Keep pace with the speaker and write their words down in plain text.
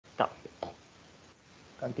Stop.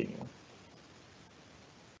 Continue.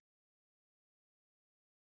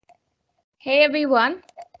 Hey everyone,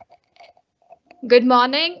 good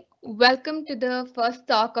morning. Welcome to the first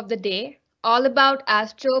talk of the day, all about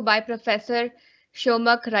Astro by Professor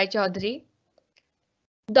Somak Raychaudhury.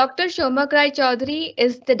 Dr. Somak Raychaudhury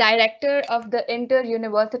is the director of the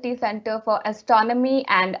Inter-University Centre for Astronomy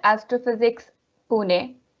and Astrophysics,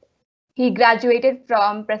 Pune. He graduated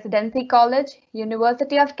from Presidency College,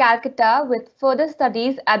 University of Calcutta, with further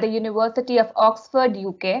studies at the University of Oxford,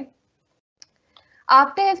 UK.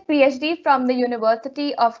 After his PhD from the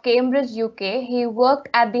University of Cambridge, UK, he worked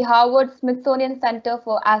at the Harvard-Smithsonian Centre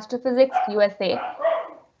for Astrophysics, USA,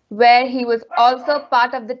 where he was also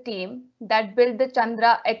part of the team that built the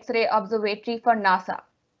Chandra X-Ray Observatory for NASA.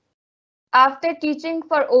 After teaching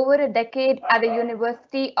for over a decade at the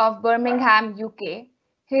University of Birmingham, UK,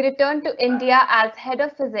 he returned to India as Head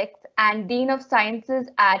of Physics and Dean of Sciences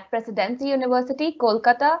at Presidency University,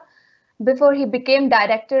 Kolkata, before he became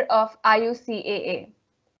Director of IUCAA.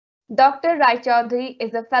 Dr. Raychaudhury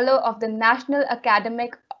is a Fellow of the National Academy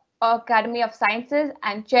of Sciences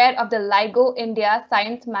and Chair of the LIGO-India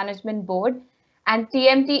Science Management Board and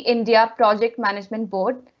TMT-India Project Management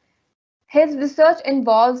Board. His research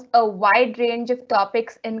involves a wide range of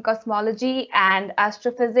topics in cosmology and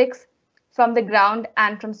astrophysics from the ground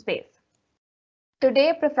and from space.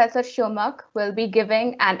 Today, Professor Somak will be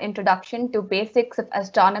giving an introduction to basics of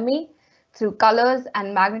astronomy through colors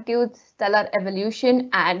and magnitudes, stellar evolution,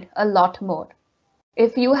 and a lot more.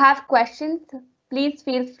 If you have questions, please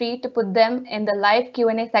feel free to put them in the live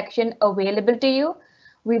Q&A section available to you.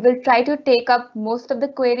 We will try to take up most of the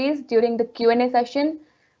queries during the Q&A session,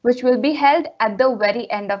 which will be held at the very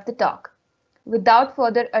end of the talk. Without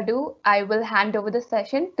further ado, I will hand over the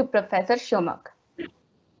session to Professor Somak.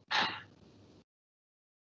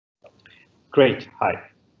 Great. Hi.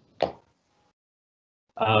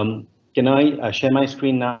 Can I share my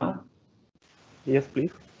screen now? Yes,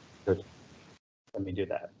 please. Good. Let me do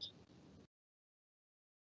that.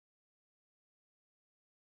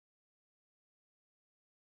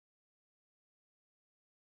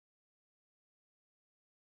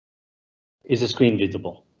 Is the screen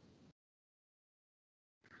visible?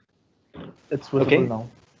 It's visible now.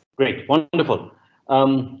 Great. Wonderful.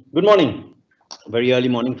 Good morning. Very early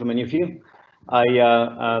morning for many of you. My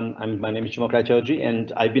name is Somak Raychaudhury,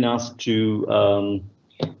 and I've been asked to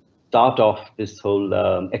start off this whole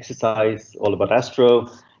exercise all about Astro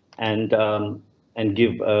and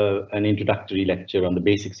give an introductory lecture on the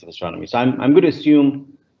basics of astronomy. So I'm going to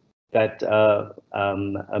assume that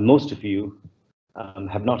most of you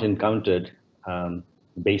have not encountered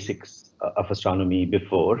basics of astronomy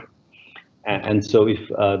before. And so if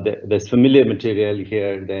there's familiar material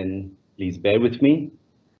here, then please bear with me.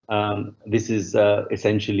 This is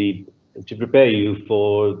essentially to prepare you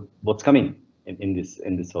for what's coming in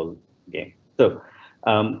this whole game. So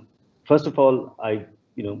first of all, I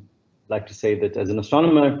like to say that as an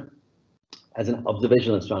astronomer, as an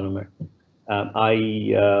observational astronomer, I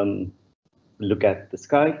look at the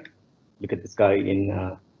sky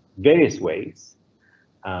in various ways,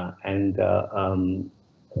 and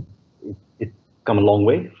it's come a long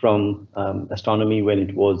way from astronomy when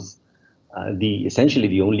it was essentially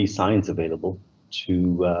the only science available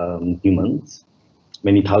to humans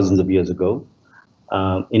many thousands of years ago,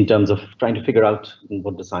 in terms of trying to figure out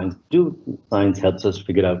what the science do. Science helps us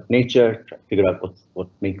figure out nature, figure out what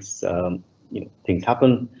makes things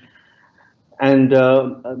happen. And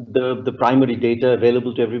the primary data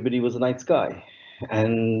available to everybody was the night sky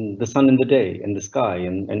and the sun in the day and the sky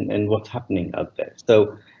and what's happening out there.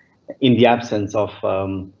 So in the absence of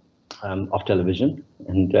television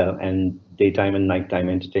and daytime and nighttime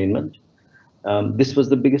entertainment, this was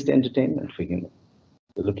the biggest entertainment for humans,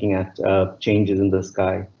 looking at changes in the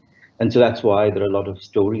sky. And so that's why there are a lot of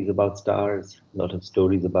stories about stars, a lot of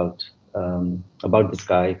stories about the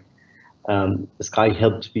sky. The sky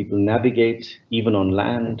helped people navigate, even on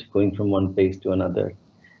land, going from one place to another.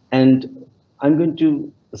 And I'm going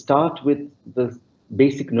to start with the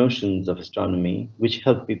basic notions of astronomy, which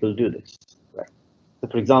help people do this. Right? So,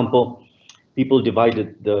 for example, people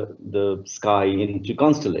divided the sky into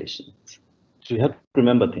constellations to help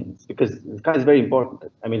remember things, because the sky is very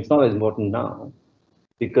important. I mean, it's not as important now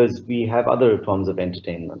because we have other forms of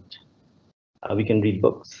entertainment. We can read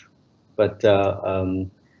books, but the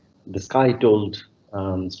sky told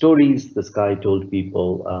stories, the sky told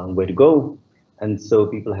people where to go, and so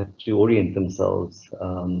people had to orient themselves,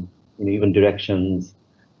 even directions,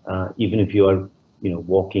 even if you are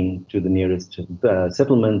walking to the nearest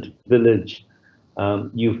settlement, village,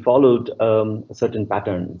 you followed certain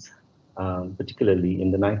patterns particularly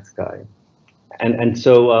in the night sky. And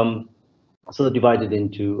so they're divided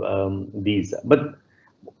into these. But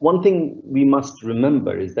one thing we must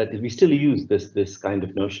remember is that we still use this kind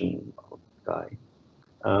of notion of sky,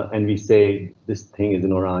 and we say this thing is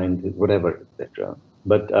in Orion, whatever, etc.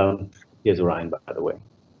 But here's Orion, by the way,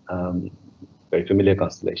 very familiar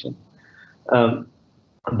constellation.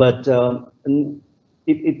 But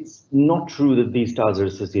it's not true that these stars are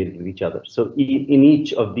associated with each other. So in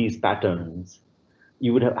each of these patterns,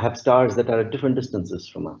 you would have stars that are at different distances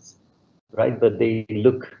from us, right? But they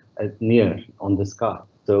look near on the sky.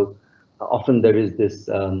 So often there is this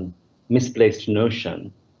misplaced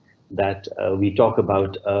notion that we talk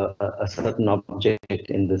about a certain object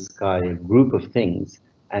in the sky, a group of things,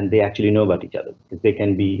 and they actually know about each other. Because they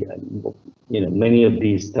can be, many of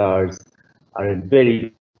these stars are at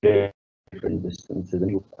very different distances.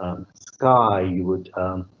 In the sky, you would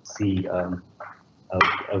see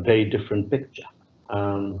a very different picture.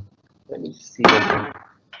 Let me see.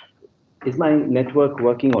 Is my network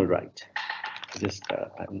working all right? Just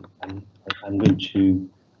I'm going to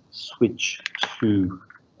switch to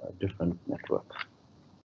a different network.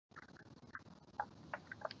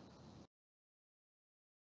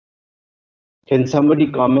 Can somebody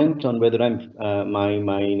comment on whether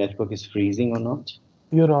my network is freezing or not?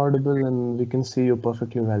 You're audible and we can see you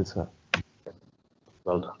perfectly well, sir.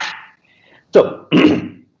 Well done. So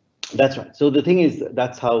that's right. So the thing is,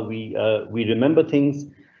 that's how we remember things.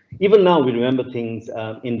 Even now, we remember things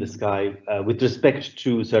in the sky with respect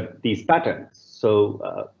to these patterns.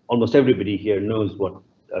 So almost everybody here knows what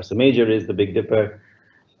Ursa Major is, the Big Dipper,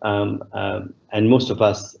 and most of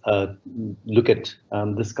us look at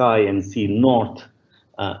the sky and see north,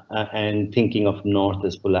 and thinking of north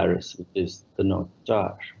as Polaris, which is the North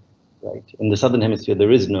Star, right? In the southern hemisphere,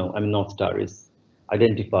 there is no, North Star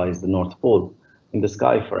identifies the North Pole in the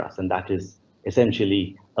sky for us, and that is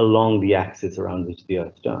essentially along the axis around which the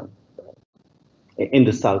Earth turns. In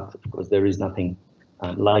the south, of course, there is nothing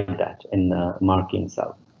like that in marking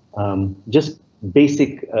south. Just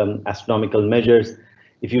basic astronomical measures.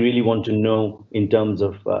 If you really want to know in terms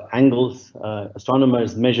of angles,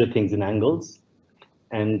 astronomers measure things in angles,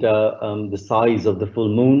 and the size of the full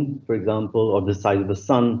moon, for example, or the size of the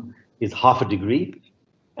sun is half a degree.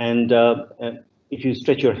 And if you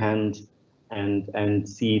stretch your hand and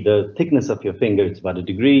see the thickness of your finger, it's about a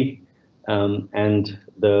degree, and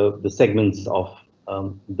the segments of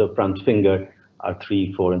the front finger are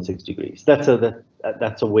 3, 4, and 6 degrees. That's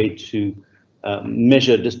a way to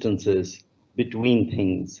measure distances between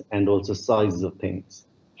things and also sizes of things.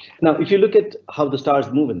 Now, if you look at how the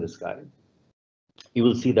stars move in the sky, you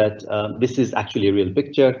will see that this is actually a real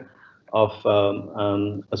picture of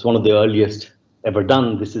as one of the earliest ever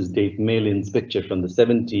done. This is Dave Malin's picture from the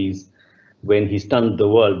 70s, when he stunned the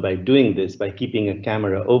world by doing this, by keeping a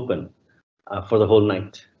camera open for the whole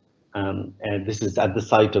night. And this is at the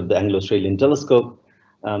site of the Anglo-Australian Telescope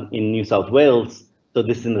in New South Wales. So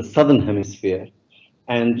this is in the southern hemisphere.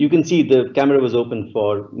 And you can see the camera was open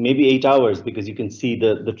for maybe 8 hours, because you can see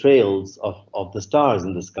the trails of the stars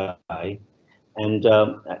in the sky, and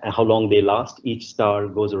how long they last. Each star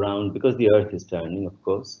goes around because the Earth is turning, of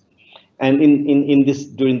course. And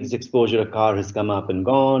during this exposure, a car has come up and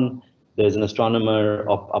gone. There's an astronomer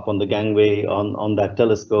up on the gangway on that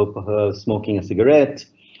telescope smoking a cigarette,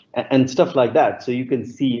 and stuff like that. So you can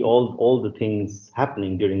see all the things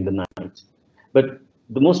happening during the night. But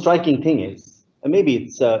the most striking thing is, and maybe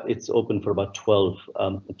it's open for about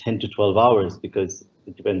 10 to 12 hours, because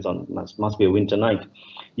it depends on, must be a winter night.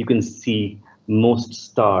 You can see most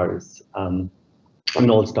stars,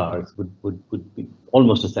 all stars would be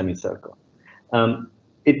almost a semicircle.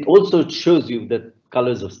 It also shows you that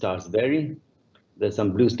colors of stars vary. There's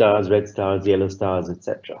some blue stars, red stars, yellow stars,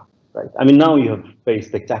 etc. Right? Now you have very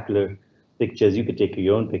spectacular pictures. You could take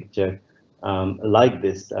your own picture like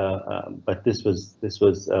this, but this was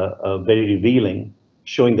very revealing,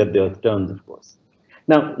 showing that the Earth turns, of course.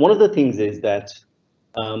 Now, one of the things is that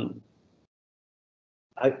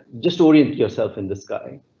just orient yourself in the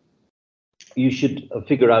sky. You should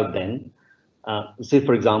figure out then, say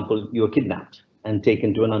for example, you're kidnapped and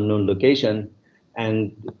taken to an unknown location,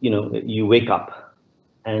 and you wake up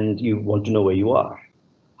and you want to know where you are.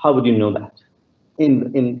 How would you know that?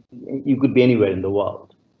 You could be anywhere in the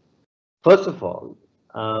world. First of all,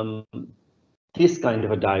 this kind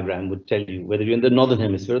of a diagram would tell you whether you're in the northern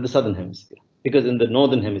hemisphere or the southern hemisphere. Because in the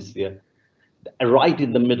northern hemisphere, right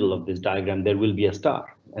in the middle of this diagram, there will be a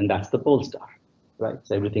star, and that's the pole star, right?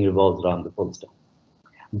 So everything revolves around the pole star.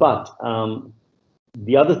 But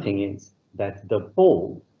the other thing is that the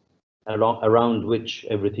pole around which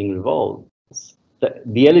everything revolves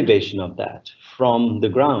the elevation of that from the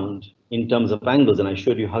ground in terms of angles, and I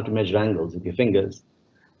showed you how to measure angles with your fingers,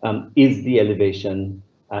 is the elevation,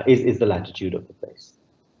 is the latitude of the place.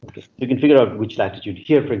 Okay. You can figure out which latitude.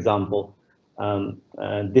 Here, for example,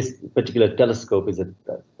 this particular telescope is at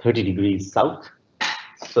 30 degrees south.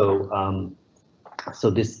 So, so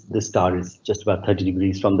this star is just about 30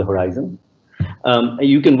 degrees from the horizon.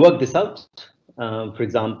 You can work this out. For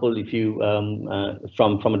example, if you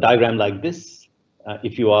from a diagram like this,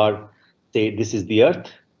 if you are, say, this is the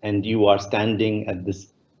Earth, and you are standing at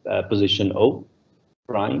this position O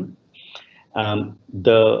prime,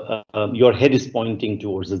 your head is pointing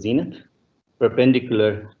towards the zenith.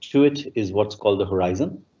 Perpendicular to it is what's called the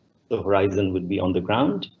horizon. The horizon would be on the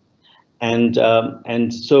ground, and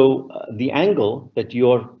so the angle that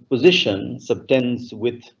your position subtends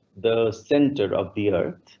with the center of the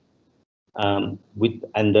Earth, with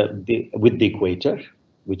the equator,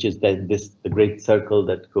 which is the great circle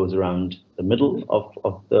that goes around the middle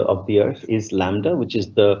of the Earth, is lambda, which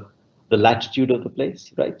is the latitude of the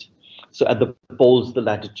place, right? So at the poles, the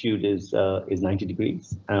latitude is 90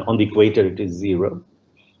 degrees. On the equator, it is 0.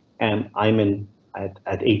 And I'm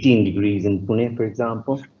at 18 degrees in Pune, for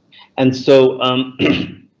example. And so,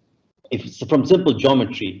 from simple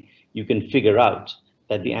geometry, you can figure out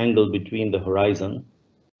that the angle between the horizon,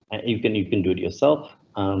 you can do it yourself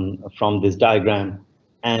from this diagram,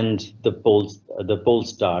 and the pole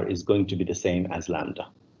star is going to be the same as lambda,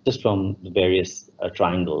 just from the various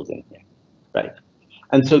triangles in here, right?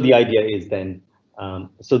 And so the idea is then,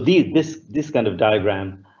 so this kind of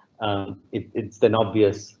diagram, it's then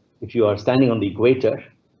obvious if you are standing on the equator,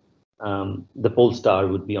 the pole star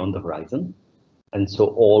would be on the horizon, and so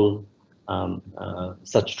all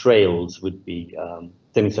such trails would be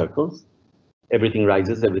semicircles. Everything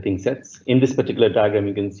rises, everything sets. In this particular diagram,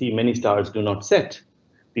 you can see many stars do not set.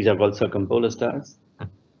 These are called circumpolar stars.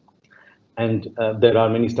 And there are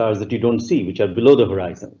many stars that you don't see, which are below the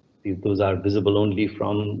horizon. Those are visible only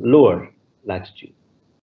from lower latitude.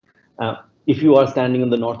 If you are standing on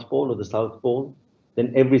the North Pole or the South Pole,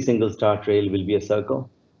 then every single star trail will be a circle,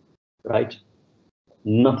 right?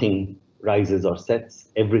 Nothing rises or sets.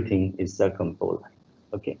 Everything is circumpolar.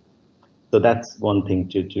 Okay, so that's one thing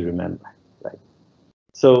to remember, right?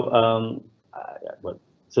 So,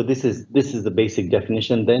 so this is the basic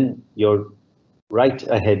definition. Then your right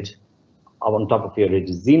ahead, on top of your head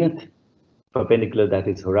is zenith, perpendicular, that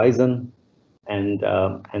is horizon, and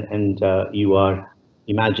you are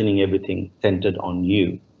imagining everything centered on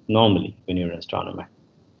you normally when you're an astronomer.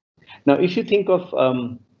 Now, if you think of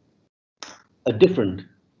a different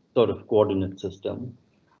sort of coordinate system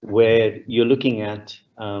where you're looking at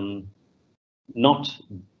not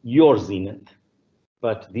your zenith,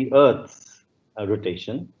 but the Earth's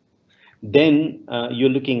rotation, then you're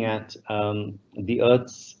looking at the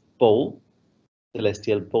Earth's pole,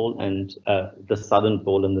 celestial pole, and the southern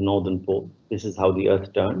pole and the northern pole. This is how the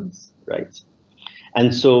Earth turns, right?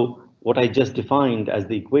 And so what I just defined as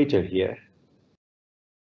the equator here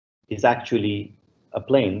is actually a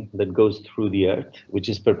plane that goes through the Earth, which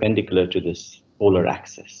is perpendicular to this polar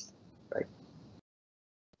axis, right?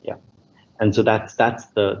 Yeah, and so that's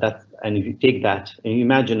and if you take that and you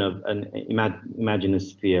imagine imagine a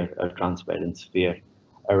sphere, a transparent sphere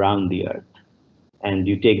around the Earth, and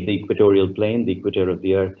you take the equatorial plane, the equator of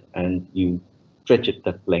the Earth, and you stretch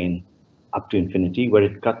that plane up to infinity, where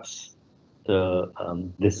it cuts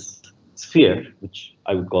this sphere, which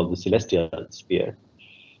I would call the celestial sphere,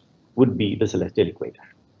 would be the celestial equator,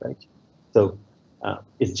 right? So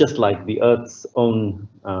it's just like the Earth's own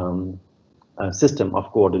system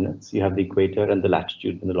of coordinates. You have the equator and the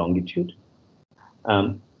latitude and the longitude.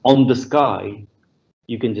 On the sky,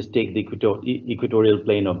 you can just take the equatorial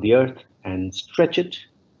plane of the Earth and stretch it,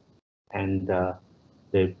 and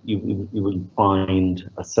you will find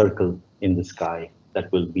a circle in the sky that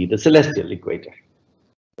will be the celestial equator,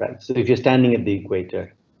 right? So if you're standing at the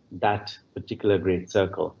equator, that particular great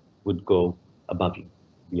circle would go above you,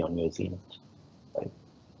 beyond your zenith, right?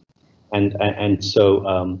 And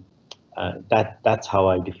so that's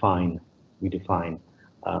how we define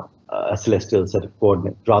a celestial set of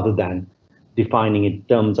coordinates, rather than defining in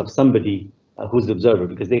terms of somebody who's the observer,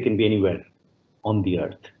 because they can be anywhere on the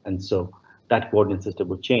Earth, and so that coordinate system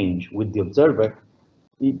will change with the observer.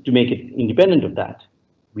 To make it independent of that,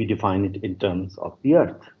 we define it in terms of the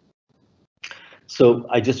Earth. So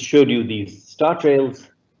I just showed you these star trails.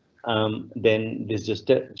 Then this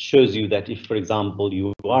just shows you that if, for example,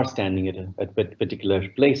 you are standing at a particular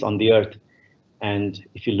place on the Earth, and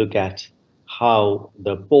if you look at how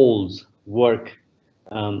the poles work,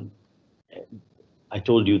 I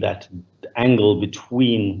told you that the angle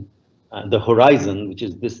between the horizon, which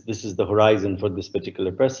is this is the horizon for this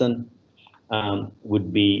particular person,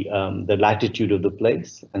 would be the latitude of the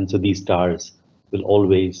place. And so these stars will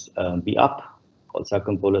always be up, called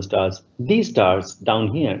circumpolar stars. These stars down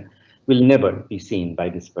here will never be seen by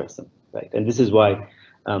this person, right? And this is why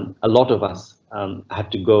a lot of us have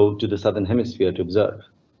to go to the southern hemisphere to observe,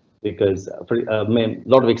 because a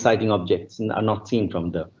lot of exciting objects are not seen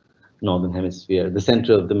from the northern hemisphere. The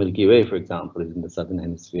center of the Milky Way, for example, is in the southern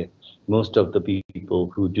hemisphere. Most of the people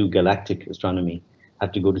who do galactic astronomy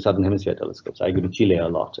have to go to southern hemisphere telescopes. I go to Chile a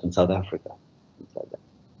lot and South Africa, things like that.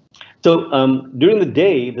 So during the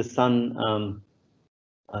day, the sun,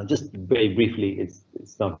 just very briefly,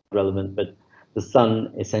 it's not relevant, but the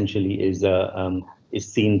sun essentially is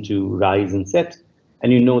seen to rise and set,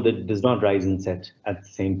 and you know that it does not rise and set at the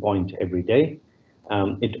same point every day.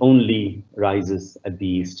 It only rises at the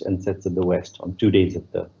east and sets at the west on 2 days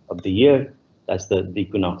of the year. That's the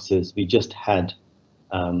equinoxes. We just had.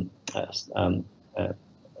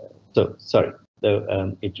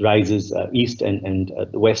 It rises east and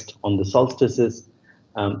west on the solstices,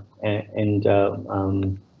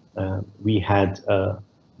 we had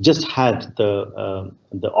just had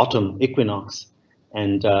the autumn equinox,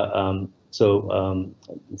 and that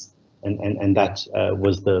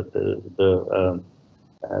was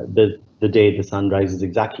the day the sun rises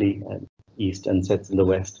exactly east and sets in the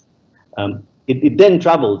west. It then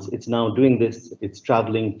travels. It's now doing this. It's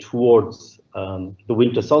traveling towards the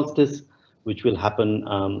winter solstice, which will happen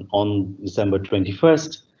on December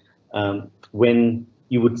 21st, when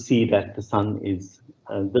you would see that the sun is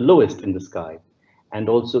the lowest in the sky, and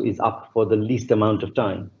also is up for the least amount of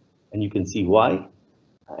time. And you can see why.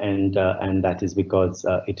 And that is because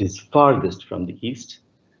it is farthest from the east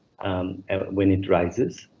when it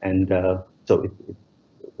rises. And so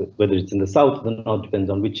whether it's in the south or the north depends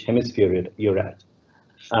on which hemisphere you're at.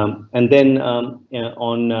 And then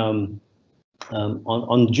on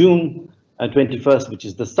June 21st, which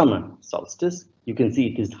is the summer solstice, you can see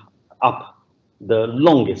it is up the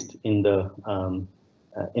longest in the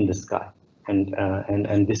sky,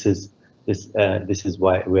 and this is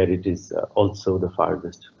where it is also the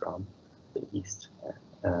farthest from the east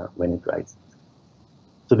when it rises.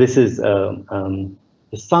 So this is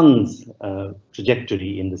the sun's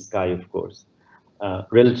trajectory in the sky, of course,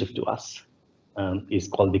 relative to us, is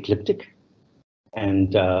called ecliptic,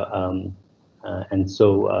 and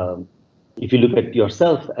so if you look at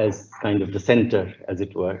yourself as kind of the center, as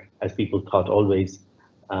it were, as people thought always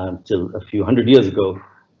till a few hundred years ago,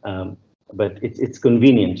 but it's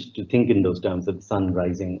convenient to think in those terms of the sun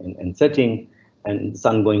rising and setting, and the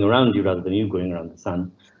sun going around you rather than you going around the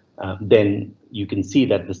sun. Then you can see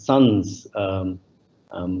that the sun's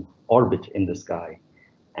orbit in the sky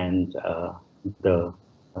and the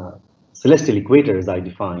celestial equator, as I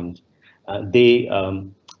defined, they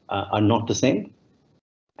are not the same.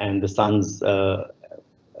 And the sun's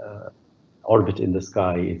orbit in the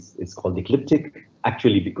sky is called ecliptic.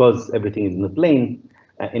 Actually, because everything is in the plane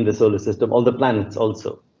in the solar system, all the planets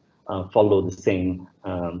also follow the same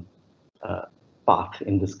path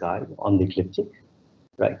in the sky on the ecliptic,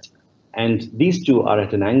 right? And these two are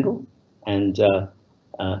at an angle, and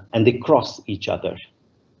they cross each other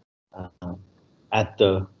at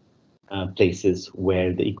the places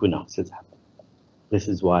where the equinoxes happen. This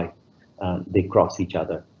is why they cross each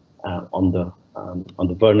other on the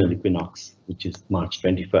vernal equinox, which is March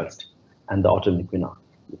 21st, and the autumn equinox,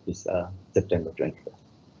 which is September 21st.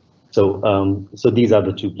 So these are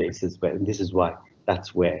the two places where, and this is why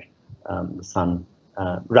that's where the sun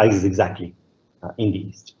rises exactly in the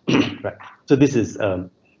east. Right. So this is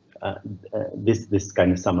this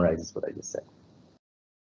kind of summarizes what I just said.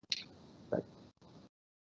 Right.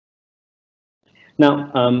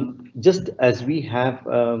 Now, just as we have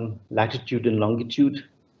latitude and longitude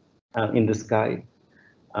in the sky,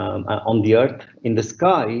 on the Earth, in the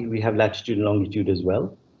sky we have latitude and longitude as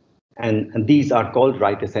well, and these are called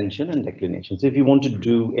right ascension and declination. So if you want to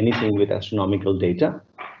do anything with astronomical data,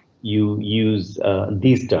 you use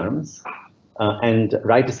these terms, and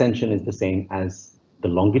right ascension is the same as the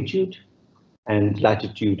longitude, and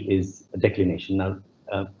latitude is a declination. Now,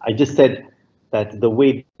 I just said that the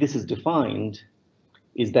way this is defined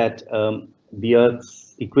is that the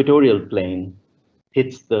Earth's equatorial plane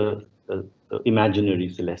hits the imaginary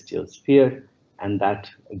celestial sphere, and that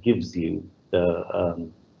gives you the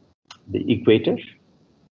equator,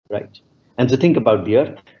 right? And so think about the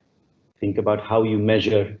Earth, think about how you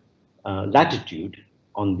measure latitude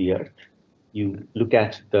on the Earth. You look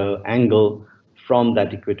at the angle from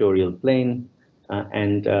that equatorial plane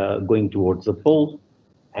and going towards the pole,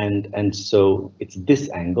 and so it's this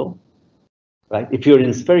angle, right? If you're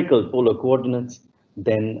in spherical polar coordinates,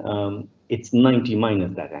 then it's 90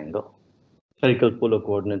 minus that angle. Spherical polar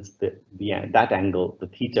coordinates, that angle, the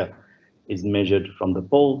theta, is measured from the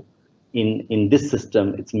pole. In this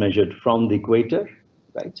system, it's measured from the equator,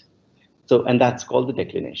 right? So, and that's called the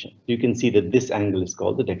declination. You can see that this angle is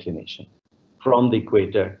called the declination from the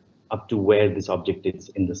equator up to where this object is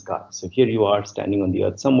in the sky. So here you are standing on the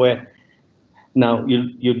Earth somewhere. Now,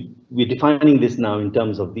 we're defining this now in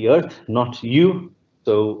terms of the Earth, not you.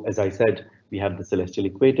 So, as I said, we have the celestial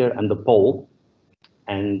equator and the pole,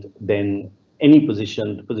 and then any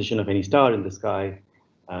position, the position of any star in the sky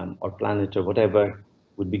or planet or whatever,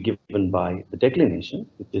 would be given by the declination,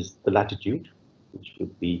 which is the latitude, which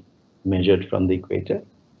would be measured from the equator,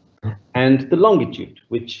 and the longitude,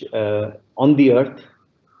 which on the Earth,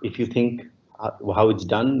 if you think how it's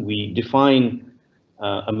done, we define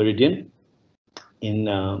a meridian.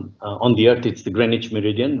 On the Earth, it's the Greenwich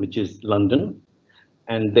meridian, which is London,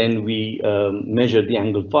 and then we measure the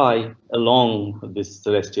angle phi along this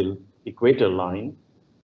celestial equator line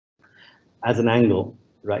as an angle,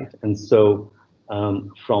 right? And so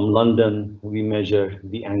from London, we measure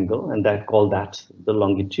the angle, and call that the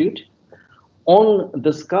longitude. On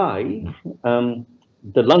the sky,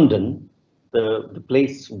 the London, the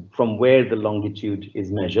place from where the longitude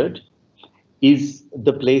is measured, is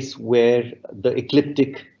the place where the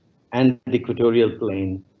ecliptic and the equatorial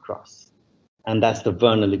plane cross. And that's the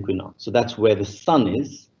vernal equinox. So that's where the sun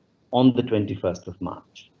is on the 21st of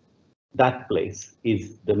March. That place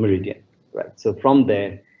is the meridian, right? So from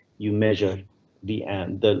there, you measure the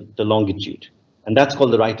longitude. And that's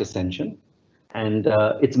called the right ascension. And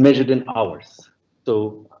it's measured in hours.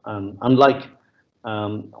 So unlike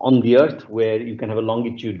on the Earth, where you can have a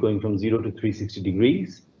longitude going from 0 to 360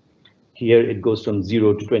 degrees, here it goes from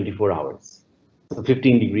 0 to 24 hours. So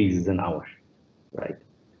 15 degrees is an hour, right?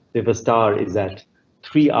 So if a star is at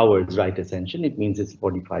 3 hours right ascension, it means it's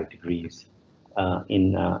 45 degrees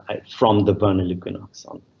from the vernal equinox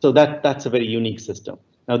on. So that's a very unique system.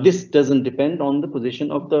 Now, this doesn't depend on the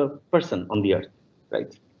position of the person on the Earth,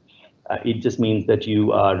 right? It just means that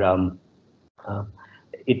you are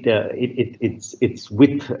it's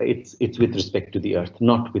with respect to the Earth,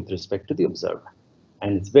 not with respect to the observer.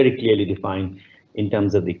 And it's very clearly defined in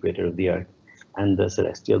terms of the equator of the Earth and the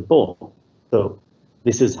celestial pole. So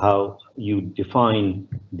this is how you define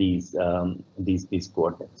these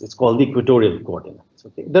coordinates. It's called the equatorial coordinates.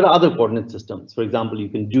 Okay, there are other coordinate systems. For example, you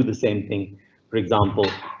can do the same thing. For example,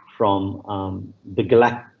 from the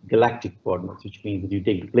galactic coordinates, which means that you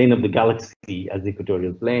take the plane of the galaxy as the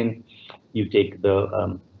equatorial plane. You take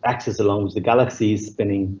the axis along which the galaxy is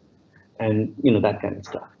spinning, and that kind of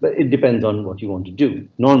stuff. But it depends on what you want to do.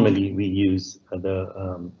 Normally, we use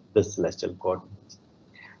the celestial coordinates.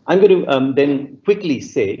 I'm going to then quickly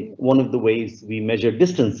say one of the ways we measure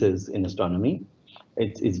distances in astronomy.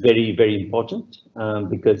 It's very, very important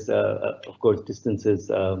because, of course, distances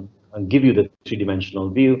give you the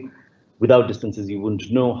three-dimensional view. Without distances, you wouldn't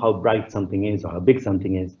know how bright something is or how big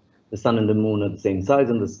something is. The sun and the moon are the same size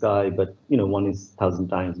in the sky, but one is 1,000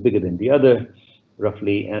 times bigger than the other,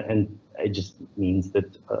 roughly, and it just means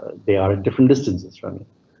that they are at different distances from you.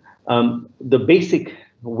 The basic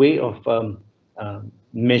way of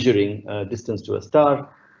measuring distance to a star,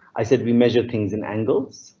 I said we measure things in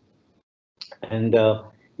angles, and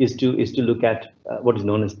is to look at what is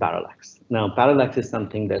known as parallax. Now, parallax is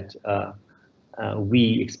something that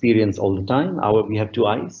we experience all the time. We have two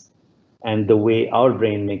eyes, and the way our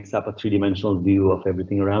brain makes up a three-dimensional view of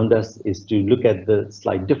everything around us is to look at the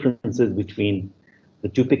slight differences between the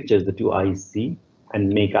two pictures the two eyes see and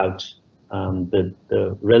make out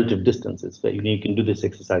the relative distances. So you can do this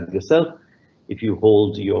exercise yourself. If you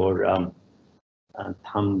hold your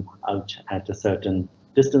thumb out at a certain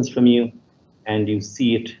distance from you and you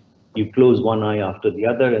see it, you close one eye after the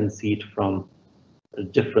other and see it from a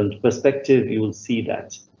different perspective, you will see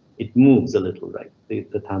that it moves a little, right?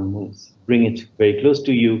 The thumb moves. Bring it very close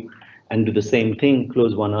to you and do the same thing,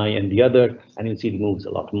 close one eye and the other, and you'll see it moves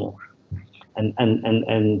a lot more.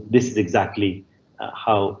 And this is exactly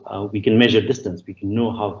how we can measure distance. We can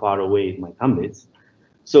know how far away my thumb is.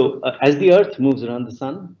 So as the Earth moves around the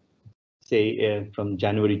sun, say from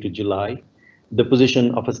January to July, the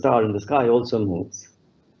position of a star in the sky also moves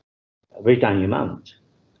a very tiny amount.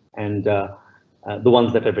 And the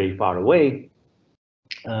ones that are very far away,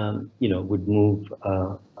 would move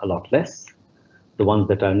a lot less. The ones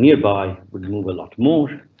that are nearby would move a lot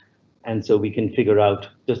more. And so we can figure out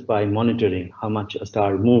just by monitoring how much a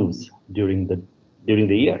star moves during the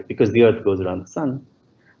year, because the Earth goes around the sun.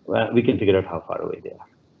 We can figure out how far away they are.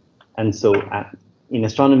 And so in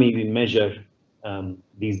astronomy, we measure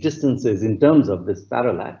these distances in terms of this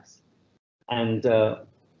parallax. And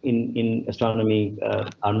in astronomy,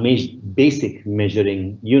 our basic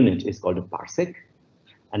measuring unit is called a parsec.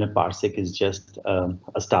 And a parsec is just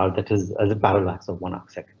a star that has a parallax of 1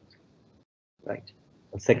 arcsecond, right?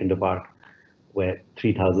 A second of arc, where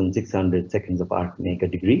 3,600 seconds of arc make a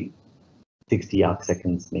degree, 60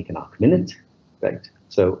 arcseconds make an arc minute, right?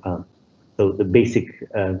 So, so the basic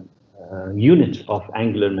unit of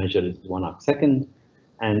angular measure is 1 arcsecond,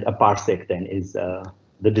 and a parsec then is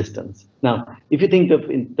the distance. Now, if you think of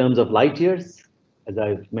in terms of light years, as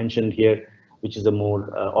I've mentioned here, which is a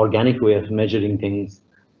more organic way of measuring things,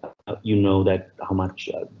 you know that how much,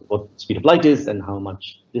 what speed of light is and how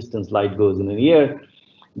much distance light goes in a year,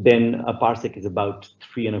 then a parsec is about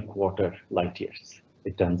 3¼ light years,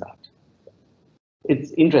 it turns out.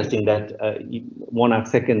 It's interesting that 1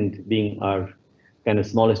 arcsecond being our kind of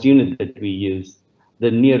smallest unit that we use,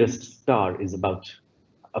 the nearest star is about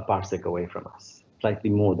a parsec away from us, slightly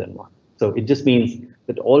more than 1. So it just means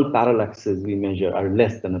that all parallaxes we measure are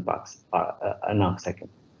less than an arcsecond.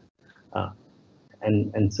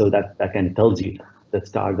 And so that kind of tells you that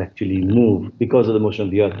stars actually move because of the motion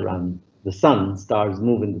of the Earth around the sun. Stars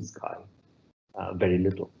move in the sky very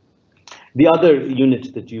little. The other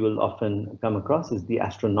unit that you will often come across is the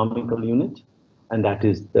astronomical unit, and that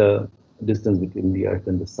is the distance between the Earth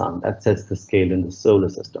and the sun. That sets the scale in the solar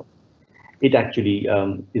system. It actually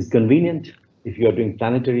is convenient if you are doing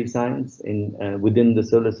planetary science within the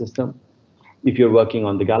solar system. If you're working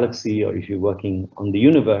on the galaxy or if you're working on the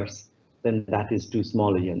universe, then that is too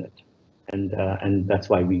small a unit, and that's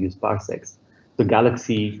why we use parsecs. So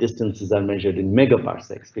galaxy distances are measured in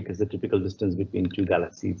megaparsecs because the typical distance between two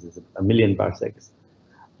galaxies is 1 million parsecs.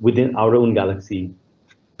 Within our own galaxy,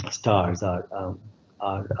 stars are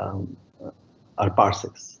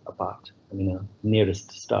parsecs apart. I mean,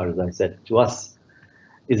 nearest star, as I said, to us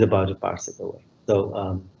is about a parsec away.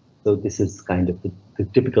 So, so this is kind of the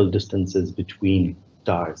typical distances between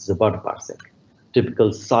stars, is about a parsec.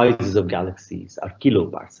 Typical sizes of galaxies are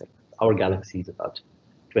kiloparsecs. Our galaxy is about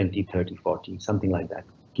 20, 30, 40, something like that,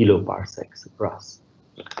 kiloparsecs across.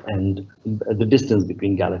 And the distance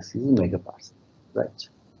between galaxies is megaparsecs, right?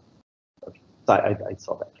 Okay. So I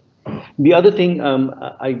saw that. The other thing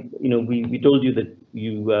we told you that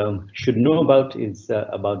you should know about is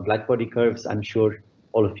about black body curves. I'm sure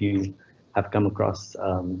all of you have come across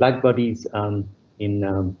black bodies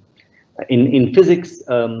in physics,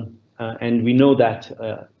 and we know that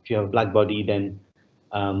if you have a black body, then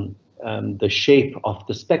the shape of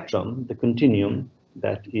the spectrum, the continuum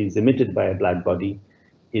that is emitted by a black body,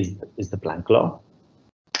 is the Planck law,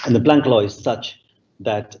 and the Planck law is such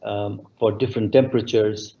that for different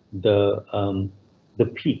temperatures, the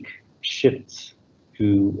peak shifts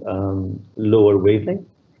to lower wavelength,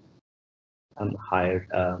 higher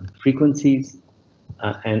frequencies,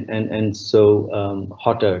 and so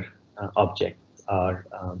hotter objects are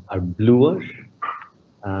bluer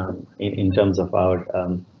in terms of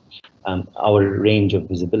our range of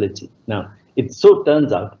visibility. Now, it so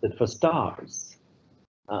turns out that for stars,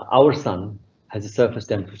 our sun has a surface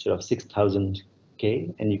temperature of 6,000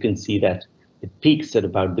 K, and you can see that it peaks at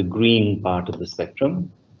about the green part of the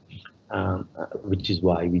spectrum, which is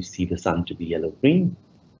why we see the sun to be yellow-green.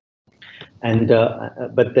 And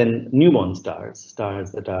but then newborn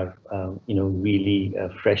stars that are really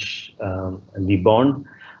freshly born,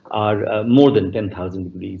 are more than 10,000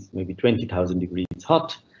 degrees, maybe 20,000 degrees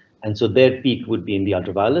hot, and so their peak would be in the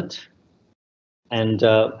ultraviolet. And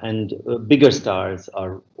bigger stars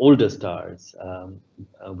or older stars,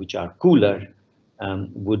 which are cooler,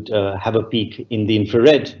 would have a peak in the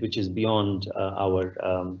infrared, which is beyond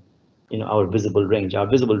our visible range. Our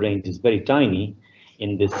visible range is very tiny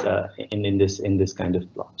in this kind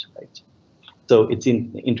of plot, right? So it's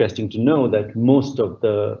interesting to know that most of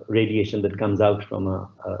the radiation that comes out from a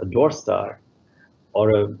dwarf star or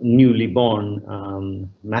a newly born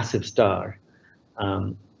massive star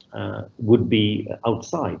would be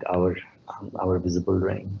outside our visible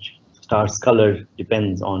range. Star's color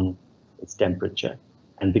depends on its temperature,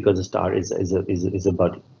 and because a star is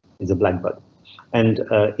a black body. And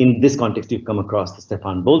in this context, you've come across the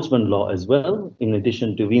Stefan Boltzmann law as well. In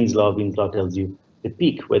addition to Wien's law tells you the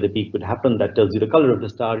peak, where the peak would happen. That tells you the color of the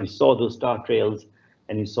star. You saw those star trails,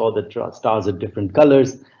 and you saw the stars of different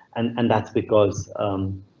colors, and that's because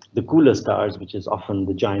the cooler stars, which is often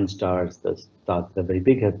the giant stars, the stars that are very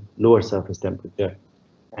big, have lower surface temperature,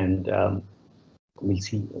 and we'll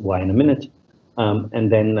see why in a minute.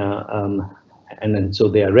 And then so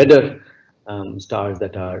they are redder. Stars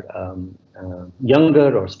that are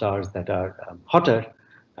younger or stars that are hotter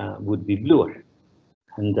would be bluer.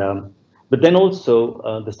 And But then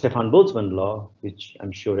also the Stefan Boltzmann law, which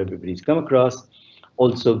I'm sure everybody's come across,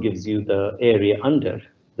 also gives you the area under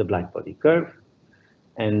the black body curve.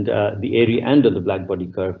 And the area under the black body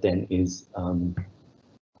curve then is,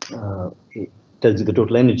 it tells you the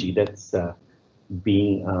total energy that's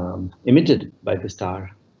being emitted by the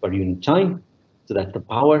star per unit time. So that's the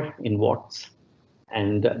power in watts.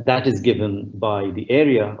 And that is given by the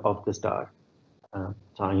area of the star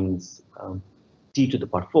times T to the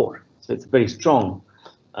power 4. So it's a very strong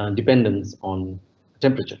dependence on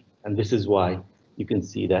temperature. And this is why you can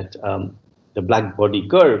see that the black body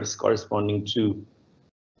curves corresponding to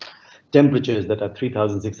temperatures that are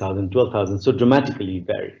 3,000, 6,000, 12,000 so dramatically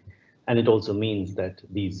vary. And it also means that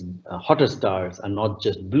these hotter stars are not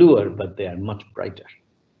just bluer, but they are much brighter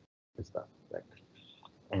as well. Right?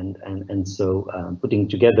 And so putting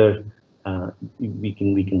together, we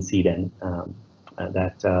can see then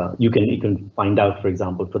that you can find out, for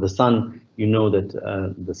example, for the sun, you know that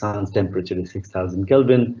the sun's temperature is 6,000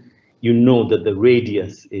 Kelvin. You know that the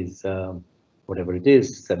radius is whatever it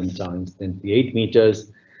is, 7 times 10 to the 8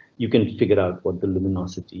 meters. You can figure out what the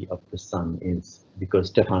luminosity of the sun is, because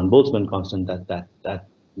Stefan Boltzmann constant, that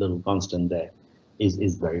little constant there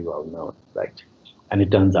is very well known, right? And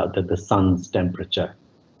it turns out that the sun's temperature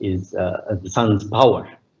is the sun's power,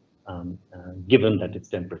 given that its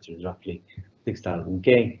temperature is roughly 6,000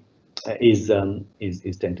 K, is 10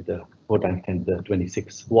 to the 4 times 10 to the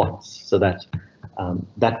 26 watts. So that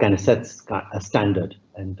that kind of sets a standard.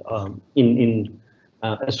 And in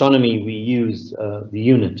astronomy, we use the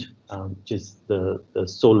unit, which is the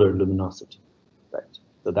solar luminosity, right?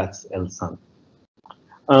 So that's L sun.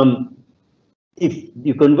 If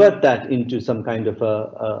you convert that into some kind of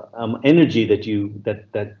energy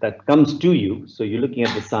that comes to you, so you're looking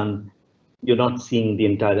at the sun, you're not seeing the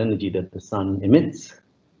entire energy that the sun emits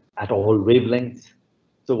at all wavelengths.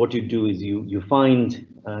 So what you do is you find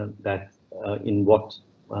that in what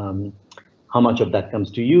how much of that comes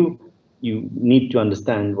to you. You need to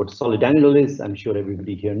understand what solid angle is. I'm sure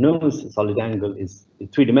everybody here knows a solid angle is a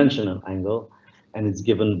three-dimensional angle, and it's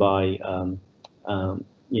given by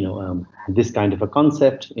this kind of a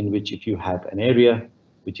concept in which if you have an area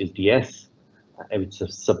which is ds, which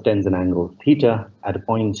subtends an angle theta at a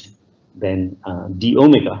point, then d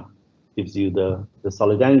omega gives you the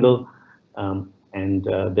solid angle, and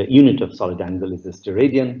the unit of solid angle is the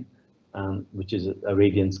steradian, which is a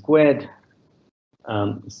radian squared.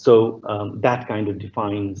 That kind of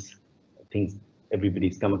defines things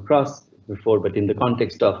everybody's come across before, but in the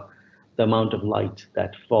context of the amount of light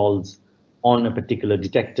that falls on a particular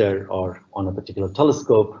detector or on a particular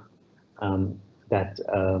telescope,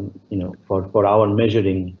 for our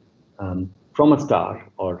measuring from a star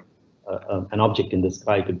or an object in the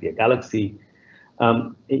sky, could be a galaxy,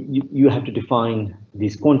 you have to define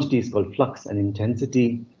these quantities called flux and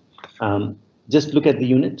intensity. Just look at the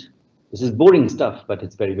unit. This is boring stuff, but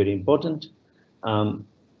it's very, very important. The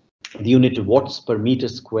unit of watts per meter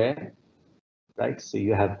square, right? So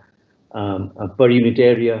you have per unit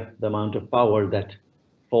area, the amount of power that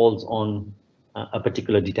falls on a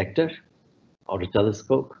particular detector or a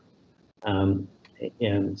telescope. And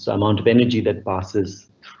so amount of energy that passes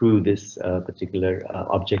through this particular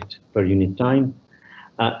object per unit time.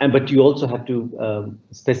 But you also have to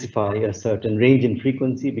specify a certain range in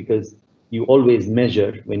frequency, because you always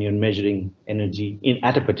measure when you're measuring energy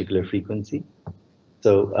at a particular frequency.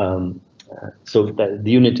 So, the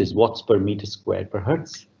unit is watts per meter squared per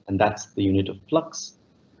hertz, and that's the unit of flux.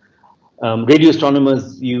 Radio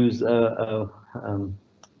astronomers use a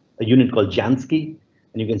unit called Jansky,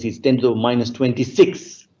 and you can see it's 10 to the minus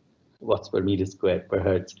 26 watts per meter squared per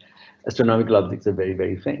hertz. Astronomical objects are very,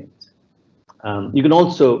 very faint. You can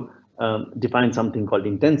also define something called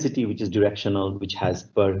intensity, which is directional, which has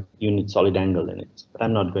per unit solid angle in it, but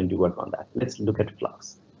I'm not going to work on that. Let's look at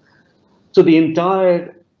flux. So the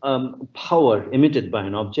entire power emitted by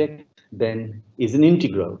an object then is an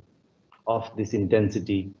integral of this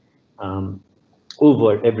intensity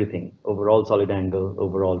over everything, overall solid angle,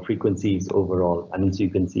 overall frequencies, overall. I mean, so you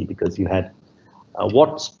can see, because you had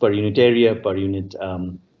watts per unit area, per unit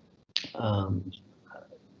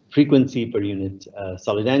frequency, per unit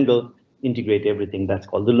solid angle, integrate everything. That's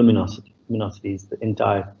called the luminosity. Luminosity is the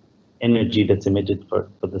entire energy that's emitted for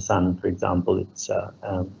the sun, for example. It's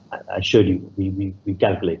I showed you, we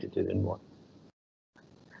calculated it in one.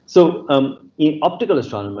 So in optical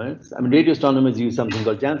astronomers, I mean, radio astronomers use something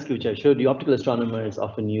called Jansky, which I showed you. Optical astronomers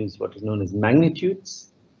often use what is known as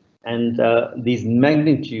magnitudes, and these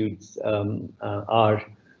magnitudes are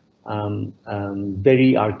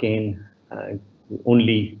very arcane,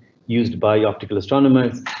 only used by optical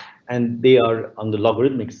astronomers, and they are on the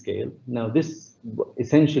logarithmic scale. Now, this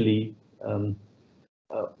essentially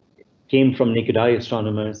came from naked eye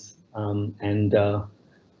astronomers, and the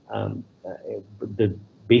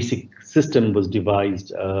basic system was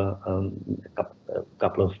devised a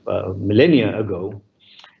couple of millennia ago.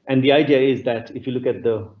 And the idea is that if you look at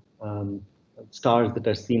the stars that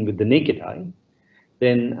are seen with the naked eye,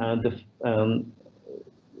 then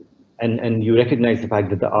and you recognize the fact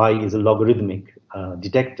that the eye is a logarithmic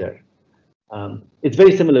detector. It's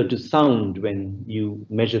very similar to sound when you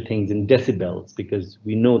measure things in decibels, because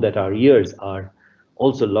we know that our ears are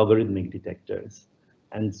also logarithmic detectors.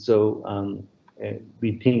 And so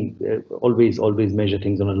we think always measure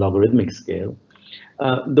things on a logarithmic scale.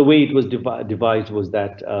 The way it was devised was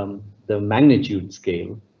that the magnitude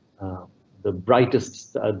scale, the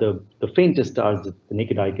brightest, the faintest stars that the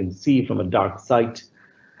naked eye can see from a dark site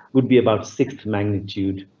would be about 6th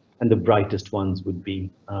magnitude, and the brightest ones would be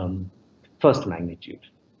 1st magnitude,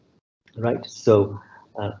 right? So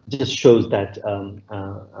just shows that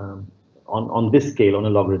on this scale, on a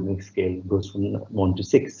logarithmic scale, it goes from 1 to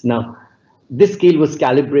 6. Now, this scale was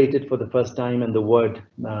calibrated for the first time, and the word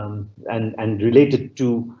and related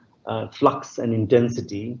to flux and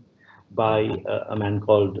intensity by a man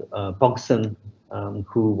called Pogson,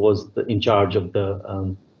 who was in charge of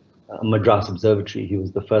the Madras Observatory. He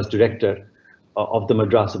was the first director of the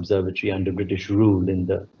Madras Observatory under British rule in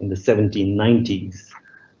the 1790s.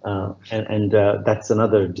 And that's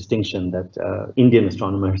another distinction that Indian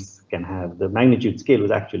astronomers can have. The magnitude scale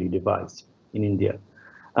was actually devised in India.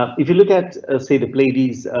 If you look at, say, the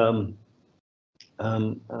Pleiades,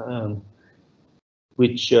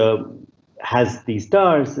 which has these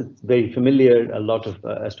stars, it's very familiar. A lot of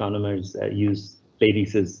astronomers use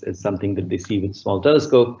Pleiades as something that they see with small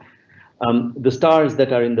telescope. The stars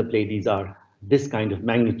that are in the Pleiades are this kind of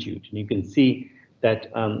magnitude, and you can see that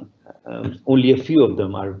only a few of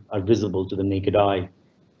them are visible to the naked eye,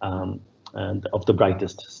 and of the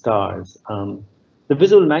brightest stars. The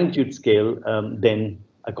visual magnitude scale then,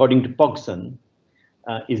 according to Pogson,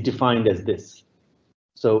 is defined as this.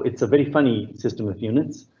 So it's a very funny system of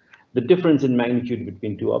units. The difference in magnitude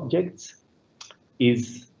between two objects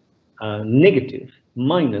is negative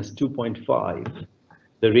minus 2.5,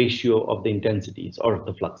 the ratio of the intensities or of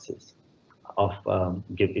the fluxes of,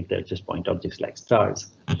 if they're just point objects like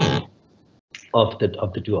stars, of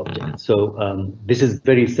the two objects. So this is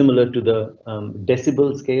very similar to the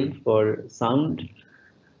decibel scale for sound,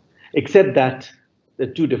 except that there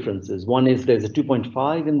are two differences. One is there's a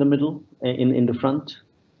 2.5 in the middle, in the front.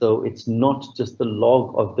 So it's not just the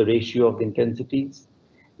log of the ratio of the intensities,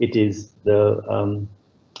 it is the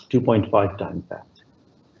 2.5 times that.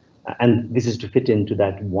 And this is to fit into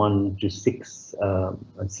that 1 to 6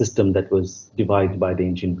 system that was devised by the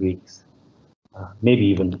ancient Greeks. Maybe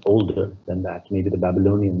even older than that. Maybe the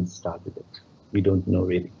Babylonians started it. We don't know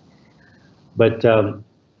really. But the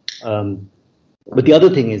other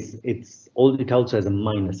thing is, it also has a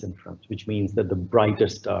minus in front, which means that the brighter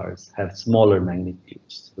stars have smaller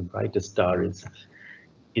magnitudes. The brightest star is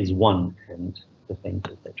 1, and the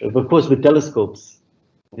faintest, etc. But of course, with telescopes,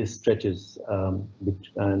 this stretches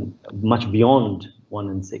much beyond 1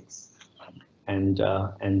 and 6.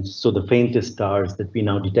 And so the faintest stars that we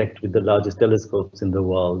now detect with the largest telescopes in the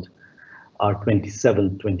world are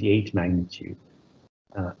 27, 28 magnitude.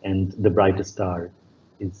 And the brightest star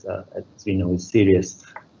is, as we know, is Sirius,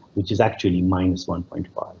 which is actually minus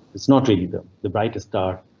 1.5. It's not really the brightest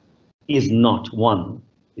star is not 1.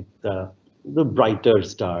 It's the brighter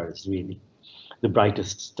stars, really. The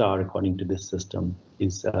brightest star, according to this system,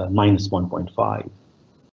 is minus 1.5.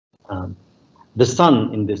 The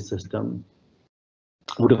sun in this system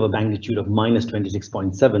would have a magnitude of minus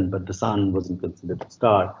 26.7, but the sun wasn't considered a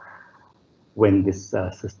star when this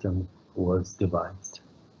system was devised.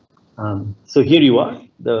 So here you are,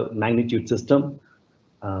 the magnitude system.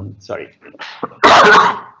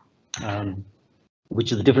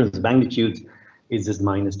 Which is the difference of magnitudes, is this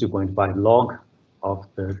minus 2.5 log of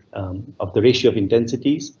the ratio of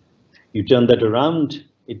intensities. You turn that around,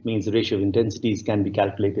 it means the ratio of intensities can be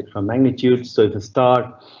calculated from magnitudes. So if a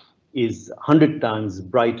star is 100 times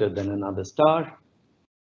brighter than another star,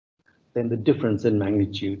 then the difference in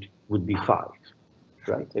magnitude would be 5,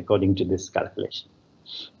 right, according to this calculation.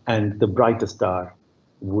 And the brighter star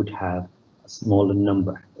would have a smaller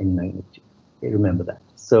number in magnitude. Okay, remember that.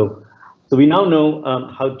 So we now know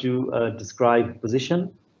how to describe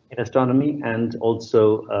position in astronomy and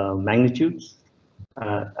also magnitudes.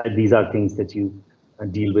 These are things that you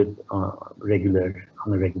deal with on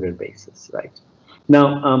a regular basis, right?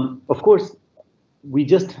 Now, of course, we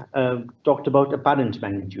just talked about apparent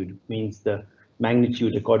magnitude, means the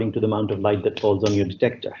magnitude according to the amount of light that falls on your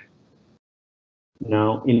detector.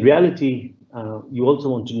 Now, in reality, you also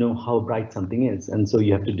want to know how bright something is, and so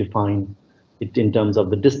you have to define it in terms of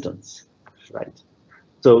the distance, right?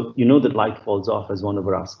 So you know that light falls off as 1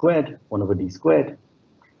 over r squared, 1 over d squared,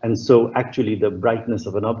 and so actually the brightness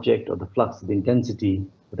of an object or the flux, the intensity,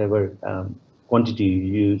 whatever quantity you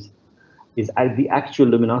use, is the actual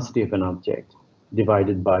luminosity of an object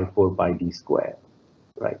divided by 4 pi d squared,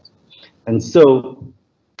 right? And so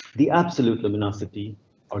the absolute luminosity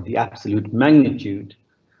or the absolute magnitude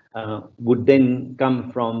would then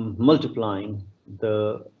come from multiplying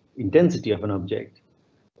the intensity of an object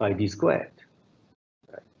by d squared.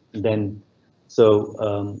 Right? Then,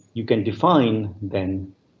 so you can define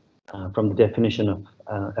then from the definition of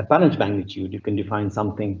apparent magnitude, you can define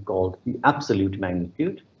something called the absolute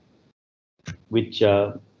magnitude, which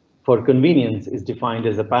for convenience is defined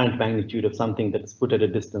as apparent magnitude of something that's put at a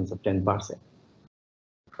distance of 10 parsec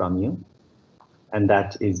from you, and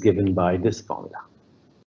that is given by this formula.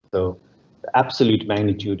 So the absolute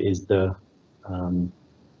magnitude is the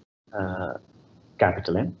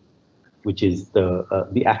capital M, which is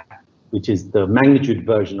the magnitude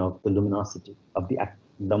version of the luminosity of the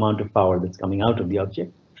amount of power that's coming out of the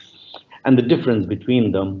object, and the difference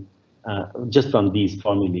between them, just from these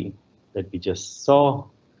formulae that we just saw,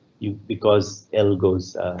 because L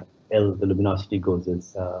goes the luminosity goes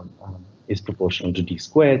as is proportional to d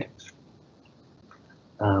squared,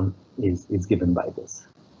 is given by this,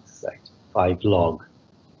 right? 5 log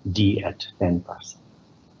d at 10 parsec.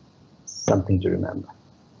 Something to remember.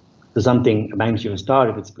 So something, a magnitude of a star,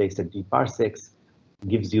 if it's placed at d parsecs,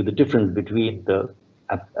 gives you the difference between the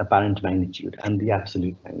apparent magnitude and the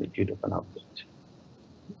absolute magnitude of an object.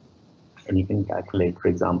 And you can calculate, for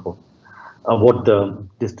example, what the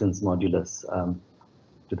distance modulus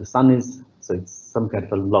to the sun is. So it's some kind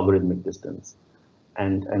of a logarithmic distance,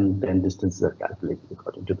 and then distances are calculated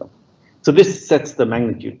according to them. So this sets the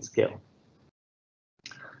magnitude scale.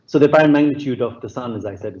 So the apparent magnitude of the sun, as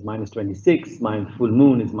I said, is -26. My full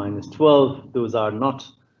moon is -12. Those are not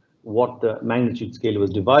what the magnitude scale was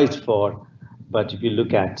devised for. But if you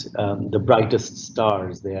look at the brightest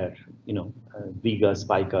stars there, you know, Vega,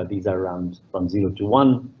 Spica, these are around from 0 to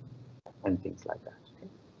 1 and things like that. Okay.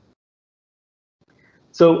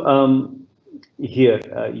 So here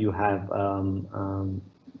you have,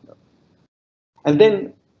 and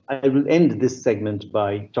then I will end this segment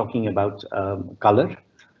by talking about color,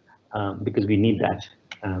 because we need that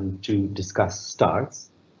to discuss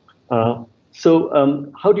stars. So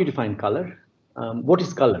how do you define color? What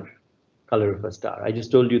is color? Color of a star. I just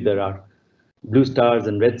told you there are blue stars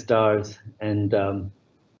and red stars, and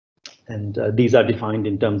these are defined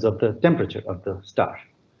in terms of the temperature of the star,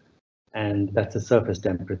 and that's the surface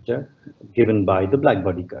temperature given by the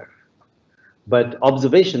blackbody curve. But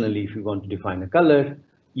observationally, if you want to define a color,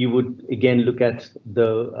 you would again look at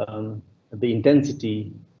the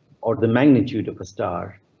intensity or the magnitude of a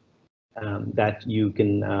star that you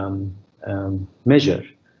can measure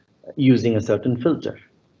using a certain filter.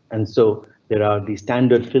 And so there are the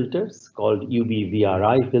standard filters called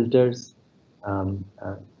UV-VRI filters.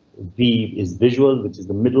 V is visual, which is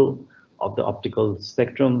the middle of the optical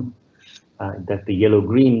spectrum, that the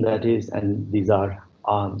yellow-green that is, and these are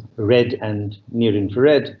red and near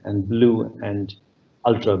infrared, and blue and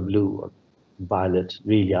ultra blue or violet.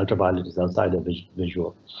 Really, ultraviolet is outside of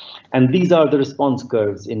visual. And these are the response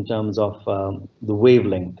curves in terms of the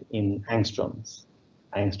wavelength in angstroms.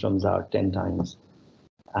 Angstroms are 10 times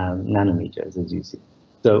nanometers, as you see.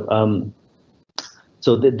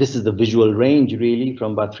 So, this is the visual range, really,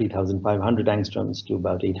 from about 3,500 angstroms to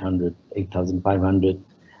about 8,500.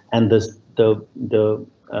 And the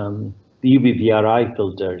UV-VRI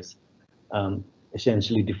filters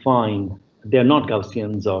essentially define, they're not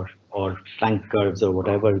Gaussians or Planck curves or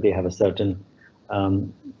whatever. They have a certain,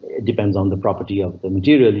 it depends on the property of the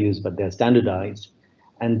material used, but they're standardized.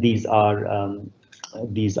 And these are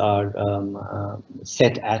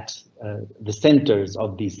set at the centers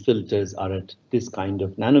of these filters are at this kind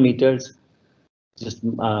of nanometers, just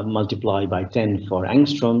multiply by 10 for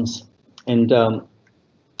angstroms, and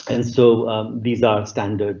so these are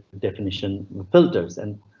standard definition filters.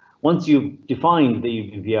 And once you've defined the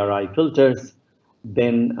UV-VRI filters,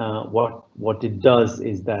 then what it does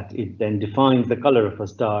is that it then defines the color of a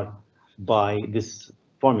star by this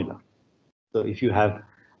formula. So if you have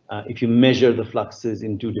if you measure the fluxes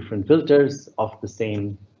in 2 different filters of the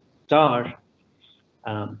same star,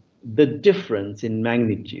 the difference in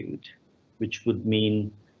magnitude, which would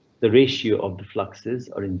mean the ratio of the fluxes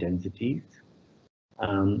or intensities,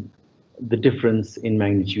 the difference in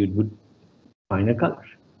magnitude would define a color.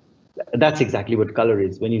 That's exactly what color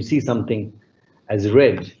is. When you see something as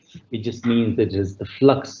red, it just means that the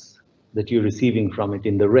flux that you're receiving from it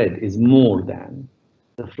in the red is more than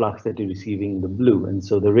the flux that you're receiving in the blue. And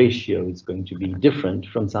so the ratio is going to be different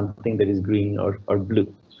from something that is green or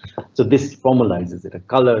blue. So this formalizes it. A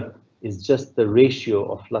color is just the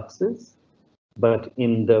ratio of fluxes, but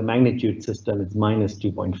in the magnitude system, it's minus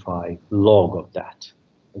 2.5 log of that.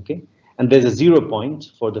 Okay, and there's a 0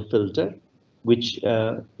 point for the filter, which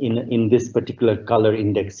in this particular color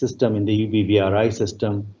index system, in the UV-VRI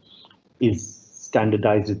system, is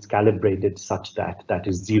standardized, it's calibrated such that that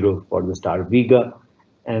is 0 for the star Vega.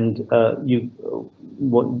 And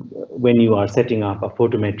when you are setting up a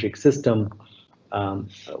photometric system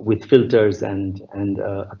with filters and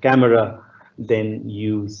a camera, then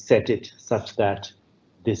you set it such that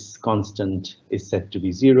this constant is set to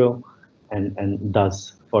be 0, and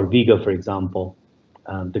thus for Vega, for example,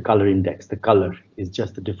 the color index, the color is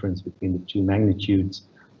just the difference between the two magnitudes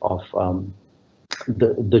of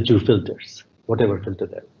the two filters, whatever filter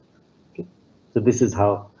there is. Okay, so this is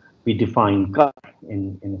how we define color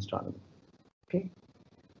in astronomy. Okay,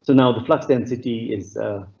 so now the flux density is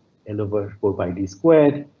L over 4 pi d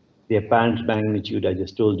squared. The apparent magnitude I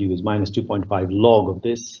just told you is minus 2.5 log of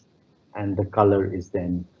this, and the color is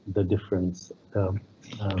then the difference, the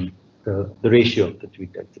ratio of the two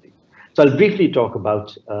density. So I'll briefly talk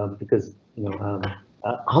about because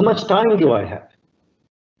how much time do I have,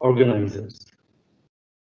 organizers?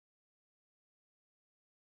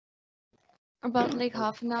 About like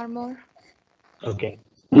half an hour more. Okay.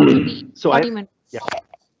 Maybe So 40 minutes.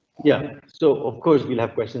 Yeah. So of course we'll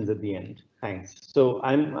have questions at the end. Thanks. So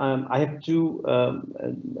I have two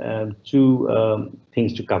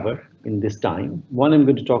things to cover in this time. One, I'm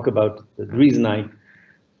going to talk about the reason I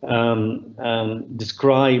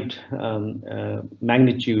described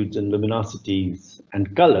magnitudes and luminosities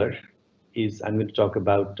and color is I'm going to talk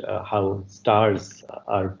about how stars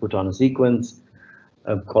are put on a sequence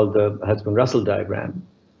called the Hertzsprung-Russell diagram.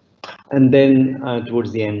 And then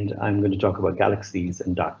towards the end, I'm going to talk about galaxies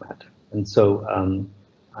and dark matter. And so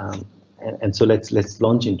let's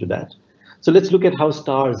launch into that. So let's look at how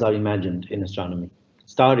stars are imagined in astronomy.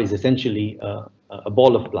 Star is essentially a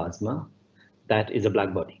ball of plasma that is a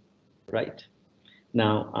black body, right?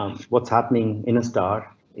 Now, what's happening in a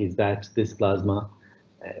star is that this plasma,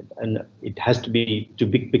 and it has to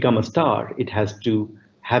become a star, it has to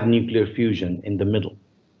have nuclear fusion in the middle.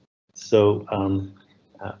 So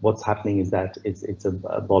what's happening is that it's a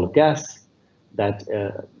ball of gas that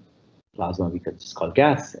plasma we could just call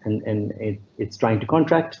gas, and it's trying to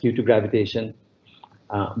contract due to gravitation,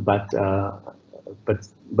 but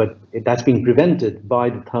that's being prevented by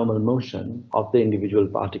the thermal motion of the individual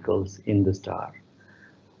particles in the star,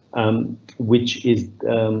 which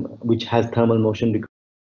has thermal motion because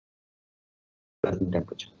of a certain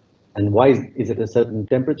temperature. And why is it a certain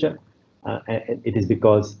temperature? It is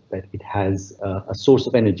because that it has a source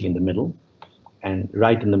of energy in the middle, and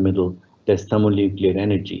right in the middle there's thermonuclear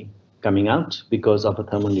energy coming out because of a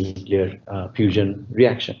thermonuclear fusion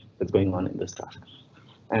reaction that's going on in the star,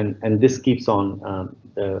 and this keeps on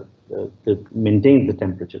maintains the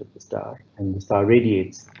temperature of the star, and the star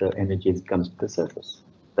radiates the energy as it comes to the surface.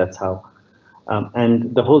 That's how,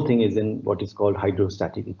 and the whole thing is in what is called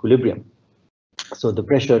hydrostatic equilibrium. So the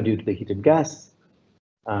pressure due to the heated gas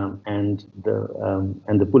and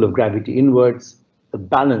the pull of gravity inwards, the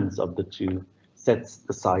balance of the two sets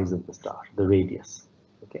the size of the star, the radius.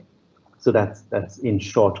 Okay, so that's in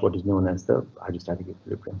short what is known as the hydrostatic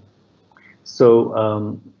equilibrium.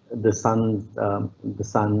 So the sun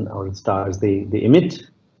or the stars, they emit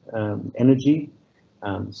energy.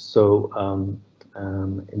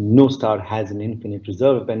 No star has an infinite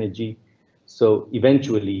reserve of energy. So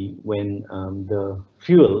eventually, when the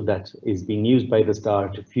fuel that is being used by the star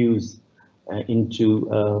to fuse into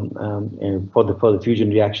for the fusion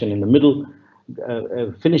reaction in the middle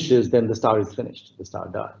finishes, then the star is finished. The star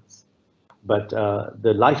dies. But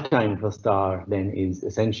the lifetime of a star then is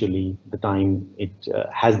essentially the time it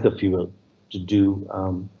has the fuel to do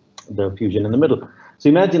the fusion in the middle. So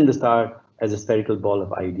imagine the star as a spherical ball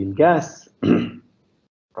of ideal gas.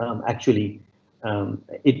 Actually,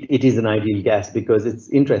 it is an ideal gas because it's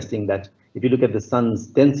interesting that if you look at the sun's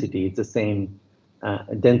density, it's the same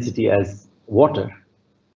density as water.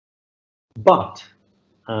 But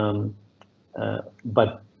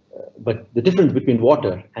the difference between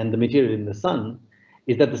water and the material in the sun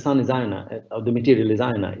is that the sun is ionized, or the material is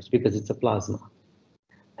ionized because it's a plasma.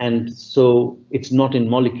 And so it's not in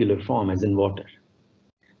molecular form as in water.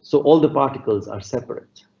 So all the particles are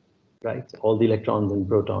separate, right? All the electrons and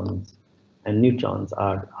protons and neutrons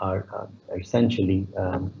are essentially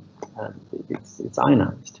it's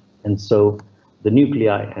ionized, and so the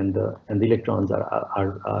nuclei and the electrons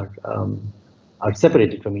are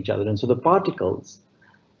separated from each other, and so the particles,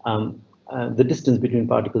 the distance between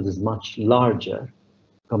particles is much larger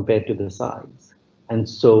compared to the size, and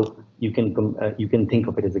so you can think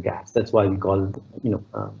of it as a gas. That's why we call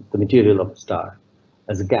the material of a star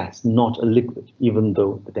as a gas, not a liquid, even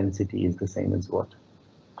though the density is the same as water.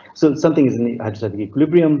 So something is in hydrostatic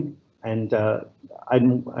equilibrium, and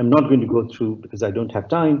I'm not going to go through, because I don't have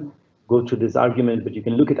time, go through this argument, but you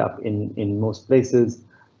can look it up in most places.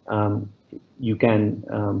 You can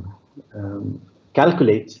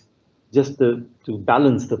calculate just to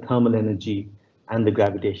balance the thermal energy and the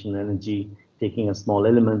gravitational energy, taking a small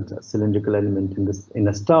element, a cylindrical element in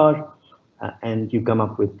a star, and you come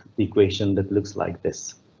up with the equation that looks like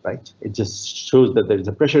this, right? It just shows that there is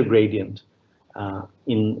a pressure gradient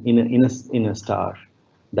in a star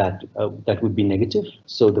that would be negative,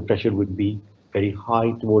 so the pressure would be very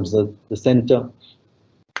high towards the center,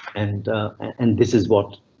 and this is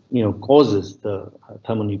what causes the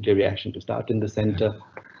thermonuclear reaction to start in the center,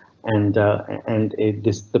 and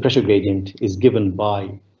the pressure gradient is given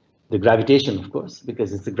by the gravitation, of course,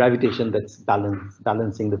 because it's the gravitation that's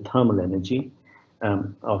balancing the thermal energy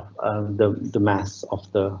of the mass of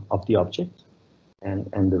the object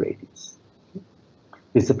and the radius.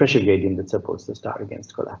 It's the pressure gradient that supports the star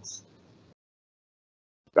against collapse.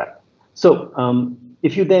 Right. So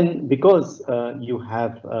if you then, because you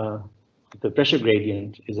have the pressure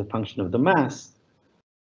gradient is a function of the mass,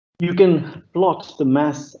 you can plot the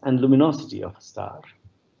mass and luminosity of a star,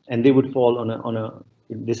 and they would fall on a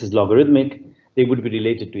this is logarithmic. They would be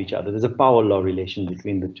related to each other. There's a power law relation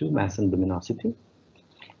between the two, mass and luminosity,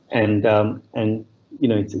 and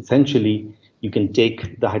it's essentially, you can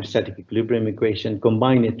take the hydrostatic equilibrium equation,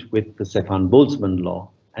 combine it with the Stefan-Boltzmann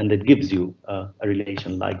law, and it gives you a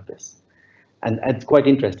relation like this. And it's quite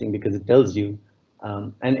interesting because it tells you,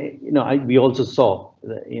 we also saw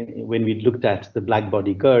when we looked at the black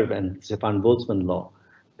body curve and Stefan-Boltzmann law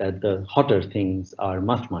that the hotter things are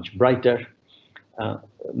much, much brighter.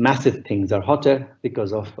 Massive things are hotter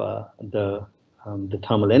because of the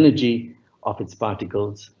thermal energy of its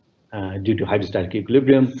particles due to hydrostatic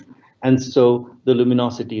equilibrium. And so the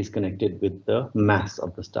luminosity is connected with the mass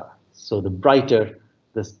of the star. So the brighter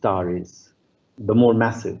the star is, the more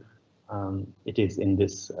massive it is in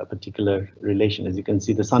this particular relation. As you can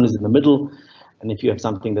see, the sun is in the middle, and if you have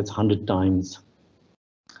something that's 100 times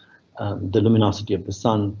the luminosity of the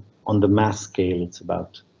sun on the mass scale, it's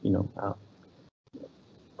about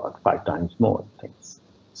about 5 times more things.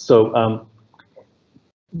 So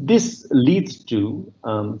this leads to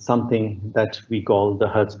something that we call the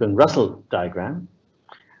Hertzsprung-Russell diagram,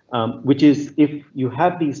 which is, if you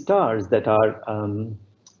have these stars that are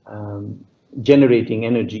generating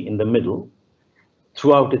energy in the middle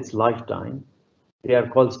throughout its lifetime, they are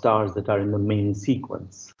called stars that are in the main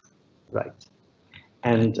sequence, right?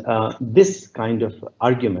 And this kind of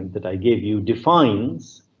argument that I gave you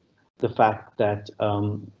defines the fact that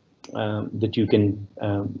that you can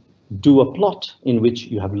do a plot in which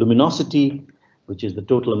you have luminosity, which is the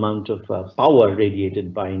total amount of power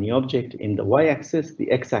radiated by any object in the y-axis. The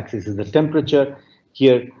x-axis is the temperature.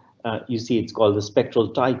 Here you see it's called the spectral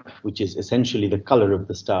type, which is essentially the color of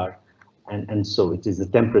the star, and so it is the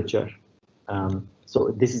temperature.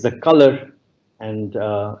 So this is a color and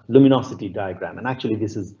luminosity diagram, and actually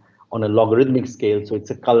this is on a logarithmic scale, so it's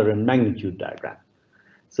a color and magnitude diagram.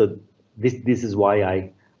 So this is why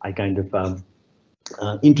I kind of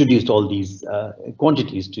introduced all these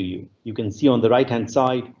quantities to you. You can see on the right hand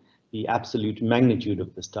side the absolute magnitude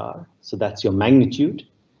of the star, so that's your magnitude,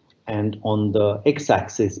 and on the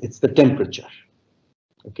x-axis it's the temperature,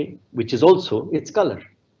 okay, which is also its color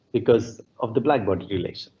because of the black body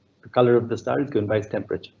relation. The color of the star is given by its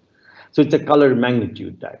temperature, so it's a color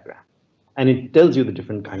magnitude diagram, and it tells you the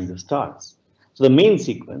different kinds of stars. So the main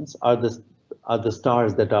sequence are the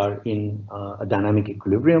stars that are in a dynamic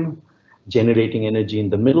equilibrium, generating energy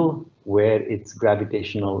in the middle, where its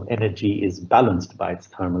gravitational energy is balanced by its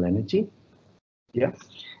thermal energy. Yeah,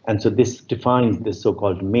 and so this defines the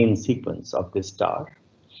so-called main sequence of this star.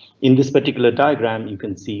 In this particular diagram, you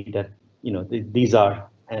can see that these are,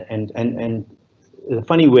 and in a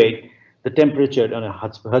funny way, the temperature on a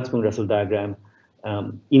Hertzsprung-Russell diagram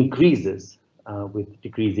increases with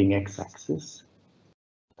decreasing x-axis,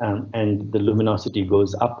 and the luminosity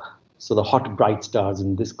goes up. So the hot, bright stars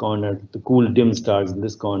in this corner, the cool, dim stars in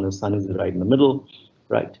this corner, sun is right in the middle,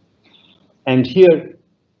 right? And here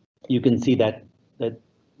you can see that the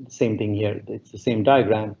same thing here. It's the same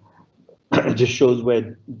diagram. It just shows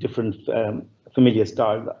where different familiar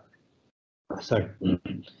stars are. Sorry.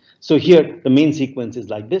 So here the main sequence is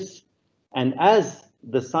like this, and as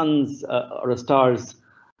the sun's or a star's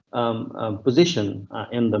position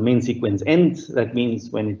in the main sequence ends, that means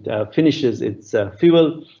when it finishes its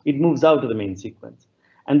fuel, it moves out of the main sequence.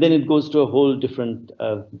 And then it goes to a whole different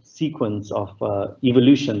sequence of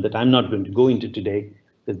evolution that I'm not going to go into today,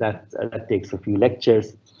 because that takes a few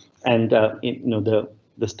lectures. And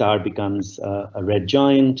the star becomes a red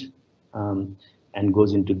giant and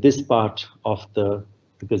goes into this part of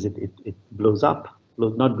because it blows up,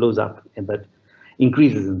 not blows up, but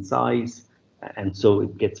increases in size. And so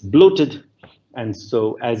it gets bloated. And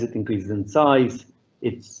so as it increases in size,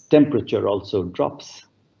 its temperature also drops.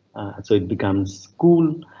 So it becomes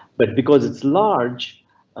cool. But because it's large,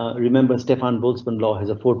 remember Stefan Boltzmann law has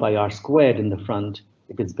a 4 pi r squared in the front.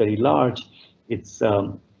 If it's very large, its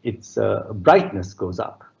brightness goes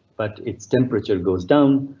up, but its temperature goes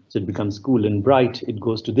down. So it becomes cool and bright. It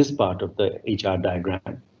goes to this part of the HR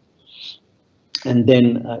diagram. And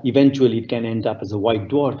then eventually it can end up as a white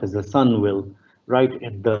dwarf, as the sun will, right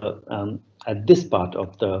at this part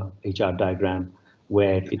of the HR diagram,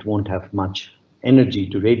 where it won't have much energy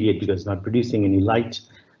to radiate because it's not producing any light.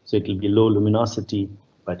 So it will be low luminosity,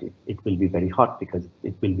 but it will be very hot because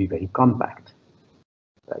it will be very compact.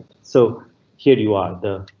 Right. So here you are.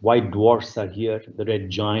 The white dwarfs are here. The red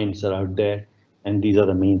giants are out there, and these are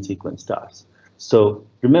the main sequence stars. So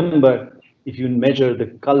remember, if you measure the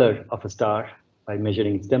color of a star by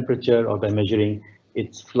measuring its temperature or by measuring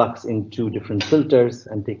its flux in 2 different filters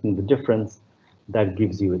and taking the difference, that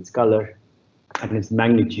gives you its color, and its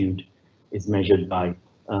magnitude is measured by,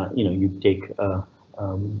 you take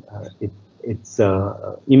its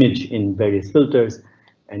image in various filters,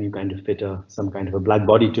 and you kind of fit some kind of a black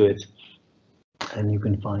body to it, and you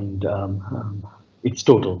can find its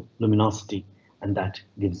total luminosity, and that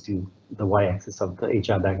gives you the y-axis of the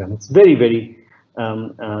HR diagram. It's very, very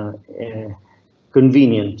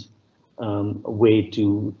convenient way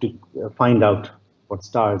to find out what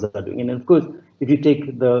stars are doing. And of course, if you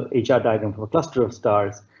take the HR diagram from a cluster of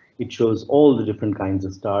stars, it shows all the different kinds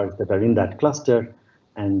of stars that are in that cluster,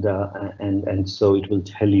 and so it will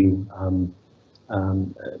tell you,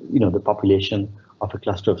 the population of a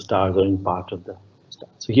cluster of stars or in part of the star.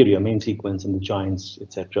 So here your main sequence and the giants,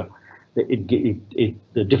 etc.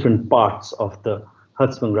 The different parts of the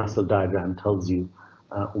Hertzsprung-Russell diagram tells you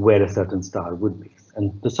where a certain star would be.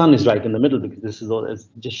 And the sun is right in the middle, because this is all, it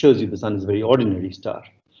just shows you the sun is a very ordinary star.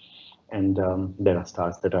 And there are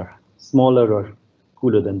stars that are smaller or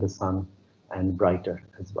cooler than the sun and brighter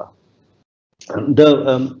as well.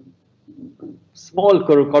 The small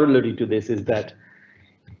corollary to this is that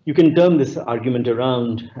you can turn this argument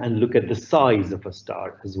around and look at the size of a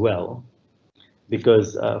star as well,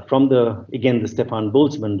 because from the Stefan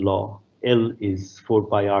Boltzmann law, L is 4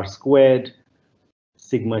 pi r squared,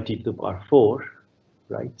 sigma t to the power 4,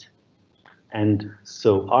 right? And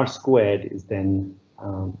so r squared is then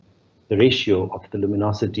the ratio of the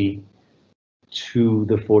luminosity to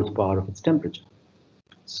the 4th power of its temperature.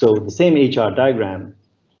 So the same HR diagram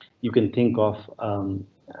you can think of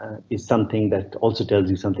is something that also tells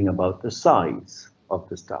you something about the size of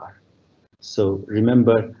the star. So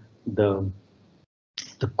remember, the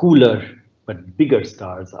cooler but bigger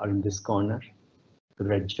stars are in this corner. The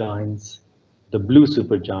red giants, the blue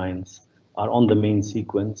supergiants are on the main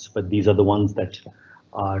sequence, but these are the ones that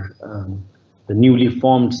are the newly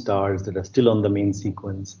formed stars that are still on the main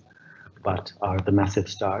sequence, but are the massive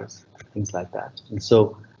stars, things like that. And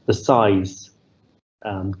so the size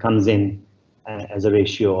comes in as a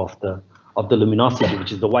ratio of the luminosity,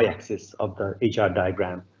 which is the y-axis of the HR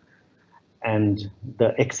diagram, and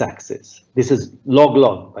the x-axis. This is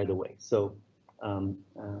log, by the way. So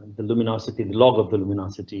the luminosity, the log of the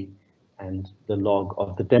luminosity, and the log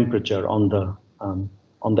of the temperature on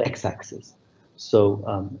the x-axis.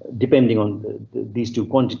 So depending on these 2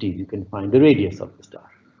 quantities, you can find the radius of the star,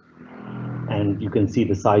 and you can see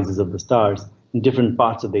the sizes of the stars in different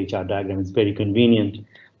parts of the HR diagram. It's very convenient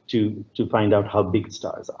to find out how big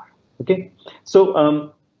stars are. Okay,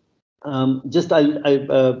 so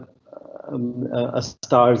a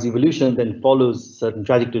star's evolution then follows certain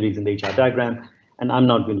trajectories in the HR diagram, and I'm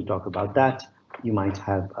not going to talk about that. You might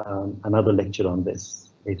have another lecture on this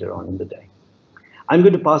later on in the day. I'm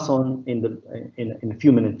going to pass on in a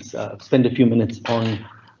few minutes, spend a few minutes on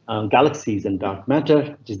galaxies and dark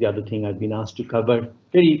matter, which is the other thing I've been asked to cover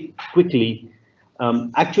very quickly.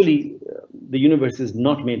 Actually, the universe is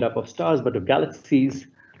not made up of stars, but of galaxies.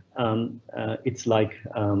 It's like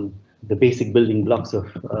the basic building blocks of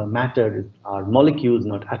matter are molecules,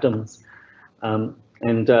 not atoms.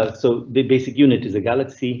 So the basic unit is a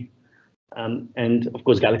galaxy. And of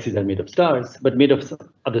course, galaxies are made of stars, but made of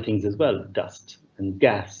other things as well, dust and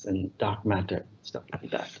gas and dark matter, stuff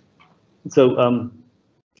like that. So,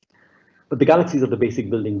 but the galaxies are the basic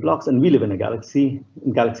building blocks, and we live in a galaxy.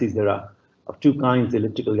 In galaxies, there are of two kinds,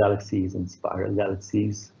 elliptical galaxies and spiral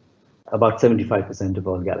galaxies. About 75% of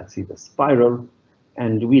all galaxies are spiral,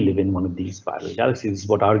 and we live in one of these spiral galaxies. This is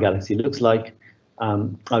what our galaxy looks like.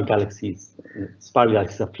 Our galaxies, spiral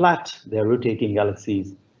galaxies are flat, they're rotating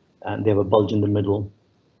galaxies, and they have a bulge in the middle.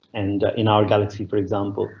 And in our galaxy, for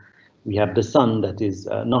example, we have the sun that is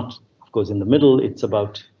not, of course, in the middle. It's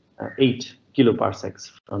about 8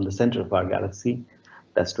 kiloparsecs from the center of our galaxy.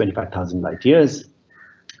 That's 25,000 light years.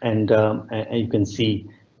 And you can see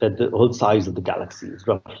that the whole size of the galaxy is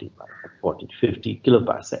roughly about 40 to 50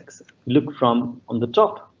 kiloparsecs. Look from on the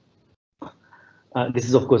top. This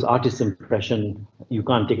is, of course, artist's impression. You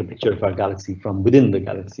can't take a picture of our galaxy from within the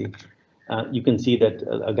galaxy. You can see that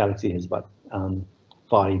a galaxy has about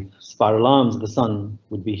 5 spiral arms. The sun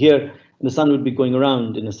would be here, and the sun would be going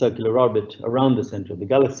around in a circular orbit around the center of the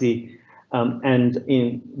galaxy.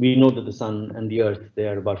 We know that the sun and the Earth, they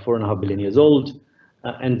are about 4.5 billion years old,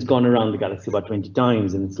 and it's gone around the galaxy about 20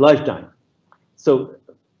 times in its lifetime. So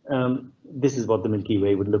this is what the Milky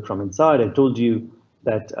Way would look from inside. I told you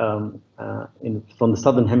that from the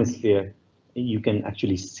southern hemisphere, you can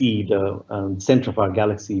actually see the center of our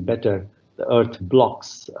galaxy better. The Earth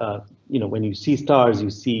blocks, when you see stars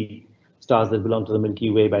that belong to the Milky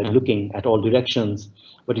Way by looking at all directions.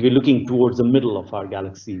 But if you're looking towards the middle of our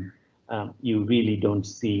galaxy, you really don't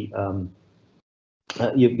see,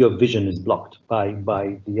 your vision is blocked by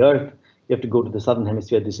the Earth. You have to go to the southern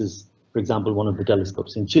hemisphere. This is, for example, one of the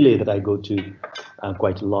telescopes in Chile that I go to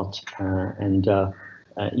quite a lot.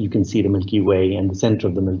 You can see the Milky Way and the center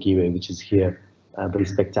of the Milky Way, which is here, very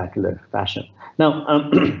spectacular fashion. Now,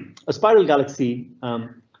 a spiral galaxy,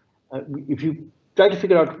 if you try to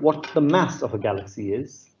figure out what the mass of a galaxy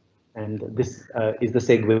is, and this is the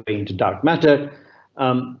segue into dark matter,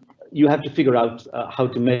 you have to figure out how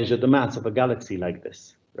to measure the mass of a galaxy like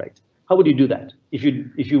this, right? How would you do that? If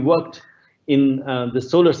you worked in the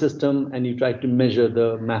solar system and you tried to measure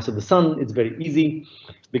the mass of the sun, it's very easy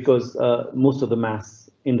because most of the mass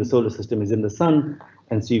in the solar system is in the sun,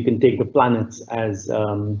 and so you can take the planets as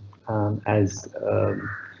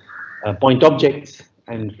point objects,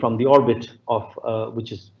 and from the orbit of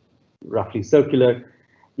which is roughly circular,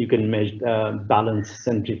 you can measure balance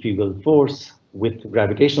centrifugal force with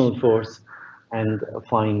gravitational force and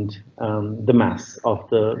find the mass of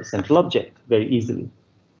the central object very easily.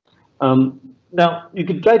 Now, you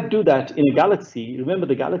could try to do that in a galaxy. Remember,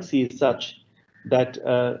 the galaxy is such that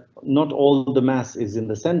not all the mass is in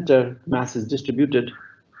the center, mass is distributed.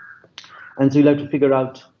 And so you'll have to figure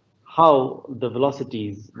out how the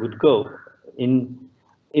velocities would go. In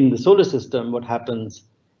the solar system, what happens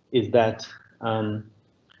is that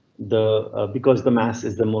because the mass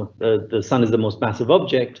is the sun is the most massive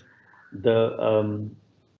object, the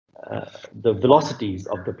velocities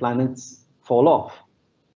of the planets fall off,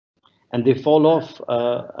 and they fall off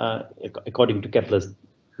according to Kepler's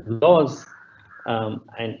laws,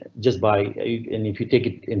 and just and if you take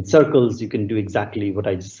it in circles, you can do exactly what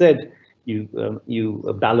I just said. You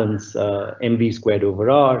balance mv squared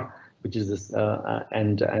over r, which is this,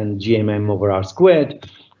 and gmm over r squared.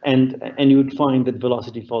 And you would find that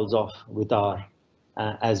velocity falls off with r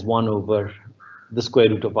as 1 over the square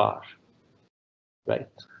root of r, right?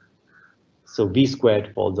 So v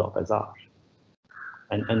squared falls off as r,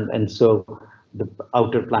 and so the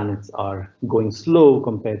outer planets are going slow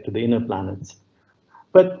compared to the inner planets.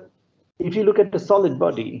 But if you look at a solid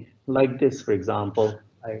body like this, for example,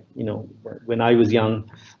 when I was young,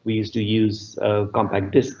 we used to use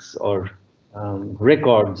compact discs or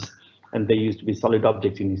records. And they used to be solid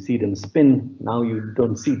objects, and you see them spin. Now you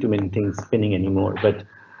don't see too many things spinning anymore,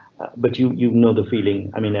 but you know the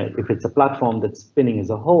feeling. I mean, if it's a platform that's spinning as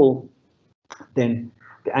a whole, then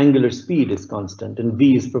the angular speed is constant, and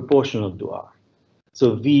v is proportional to r.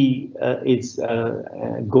 So v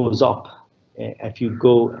goes up. If you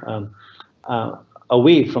go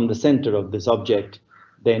away from the center of this object,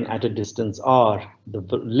 then at a distance r, the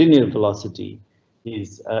linear velocity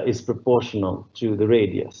is proportional to the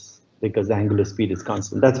radius, because the angular speed is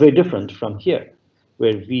constant. That's very different from here,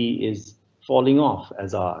 where v is falling off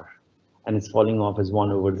as r, and it's falling off as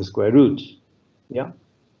 1 over the square root. Yeah.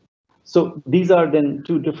 So these are then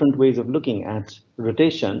two different ways of looking at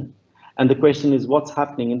rotation, and the question is, what's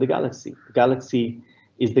happening in the galaxy? The galaxy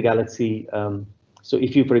is the galaxy. So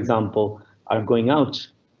if you, for example, are going out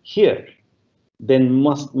here, then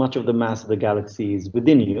much of the mass of the galaxy is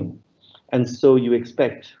within you, and so you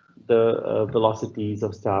expect the velocities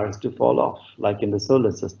of stars to fall off, like in the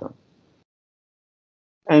solar system.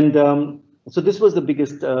 And so this was the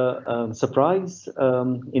biggest surprise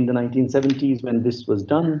in the 1970s when this was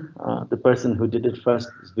done. The person who did it first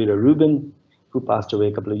was Vera Rubin, who passed away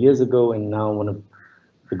a couple of years ago, and now one of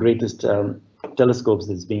the greatest telescopes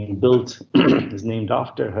that's being built is named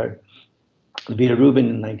after her. Vera Rubin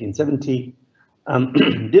in 1970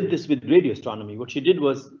 did this with radio astronomy. What she did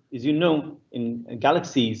was, as you know, in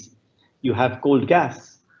galaxies, you have cold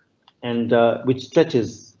gas, and which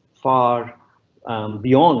stretches far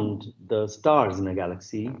beyond the stars in a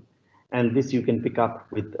galaxy. And this you can pick up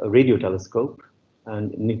with a radio telescope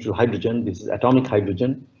and neutral hydrogen. This is atomic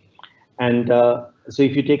hydrogen. And so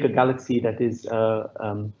if you take a galaxy that is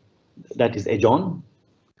edge on,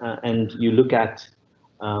 and you look at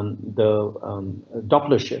the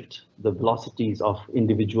Doppler shift, the velocities of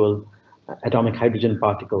individual atomic hydrogen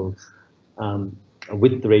particles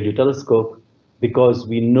with the radio telescope, because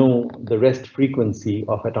we know the rest frequency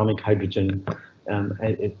of atomic hydrogen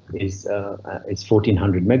it is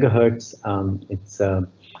 1400 megahertz.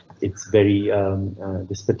 It's very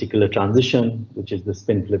this particular transition, which is the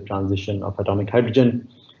spin flip transition of atomic hydrogen,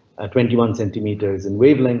 21 centimeters in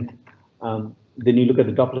wavelength. Then you look at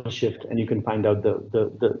the Doppler shift and you can find out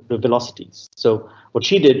the velocities. So what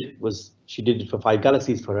she did was she did it for 5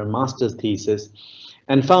 galaxies for her master's thesis,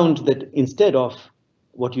 and found that instead of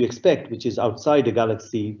what you expect, which is outside a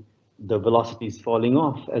galaxy, the velocity is falling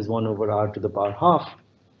off as 1 over r to the power half,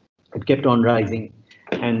 it kept on rising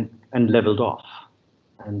and leveled off.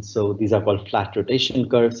 And so these are called flat rotation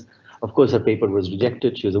curves. Of course, her paper was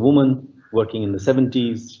rejected. She was a woman working in the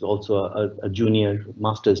 70s, also a junior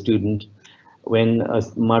master's student, when a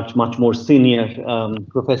much more senior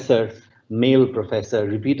male professor,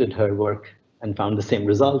 repeated her work and found the same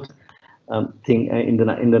result. In the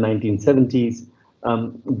 1970s,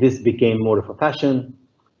 this became more of a fashion,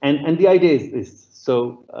 and the idea is this.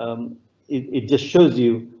 So it just shows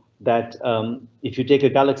you that if you take a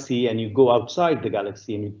galaxy and you go outside the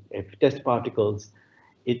galaxy and you test particles,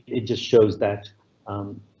 it just shows that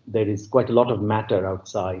there is quite a lot of matter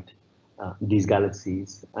outside these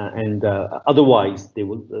galaxies, and otherwise they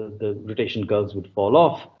will the rotation curves would fall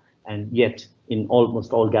off. And yet in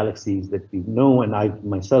almost all galaxies that we know, and I've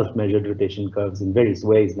myself measured rotation curves in various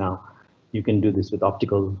ways now, you can do this with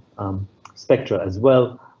optical spectra as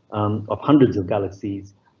well, of hundreds of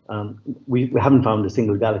galaxies. We haven't found a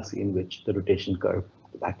single galaxy in which the rotation curve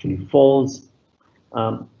actually falls.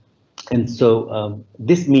 And so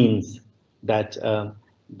this means that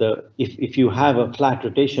if you have a flat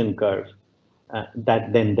rotation curve,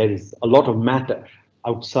 that then there is a lot of matter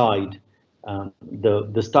outside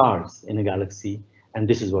the stars in a galaxy, and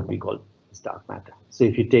this is what we call dark matter. So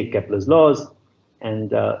if you take Kepler's laws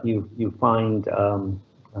and you find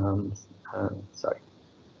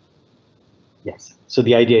so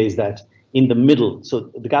the idea is that in the middle,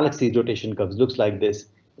 so the galaxy's rotation curves looks like this.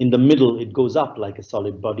 In the middle, it goes up like a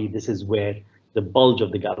solid body. This is where the bulge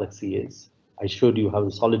of the galaxy is. I showed you how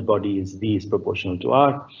the solid body is V is proportional to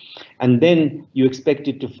R. And then you expect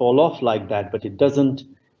it to fall off like that, but it doesn't.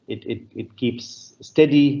 It keeps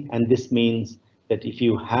steady, and this means that if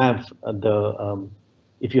you have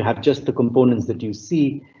just the components that you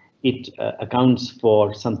see, it accounts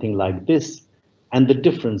for something like this, and the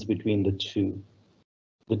difference between the two.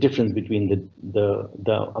 The difference between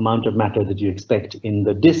the amount of matter that you expect in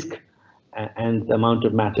the disk and the amount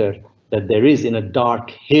of matter that there is in a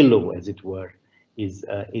dark halo, as it were, they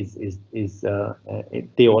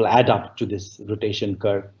all add up to this rotation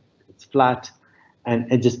curve. It's flat,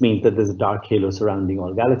 and it just means that there's a dark halo surrounding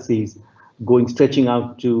all galaxies, stretching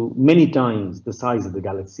out to many times the size of the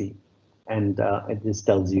galaxy, and it just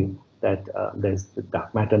tells you that there's the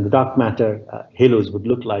dark matter, and the dark matter halos would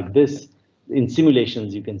look like this. In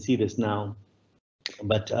simulations, you can see this now,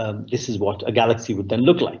 but this is what a galaxy would then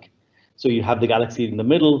look like. So you have the galaxy in the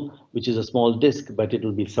middle, which is a small disk, but it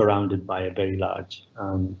will be surrounded by a very large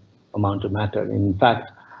amount of matter. In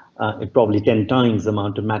fact, it probably 10 times the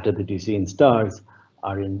amount of matter that you see in stars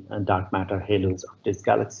are in dark matter halos of these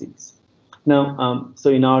galaxies. Now, so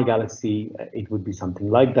in our galaxy, it would be something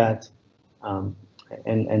like that,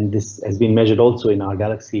 and this has been measured also in our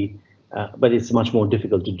galaxy. But it's much more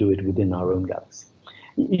difficult to do it within our own galaxy.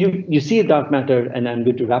 You see dark matter, and I'm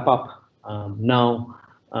going to wrap up now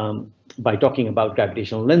by talking about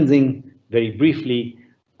gravitational lensing very briefly.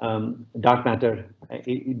 Dark matter,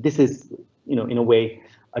 this is, in a way,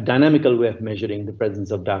 a dynamical way of measuring the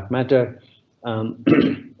presence of dark matter.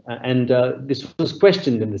 And this was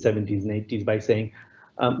questioned in the 70s and 80s by saying,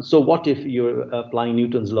 so what if you're applying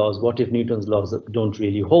Newton's laws? What if Newton's laws don't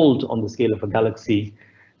really hold on the scale of a galaxy?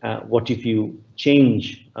 what if you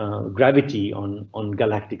change gravity on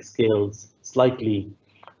galactic scales slightly,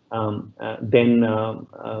 then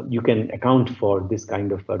you can account for this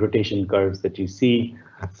kind of rotation curves that you see.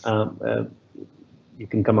 You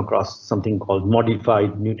can come across something called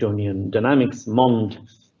modified Newtonian dynamics, MOND,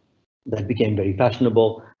 that became very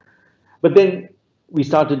fashionable. But then we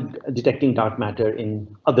started detecting dark matter in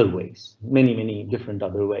other ways, many different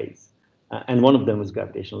other ways. And one of them was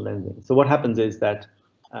gravitational lensing. So what happens is that,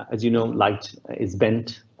 as you know, light is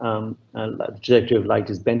bent, the trajectory of light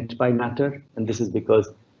is bent by matter. And this is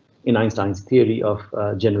because in Einstein's theory of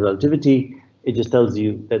general relativity, it just tells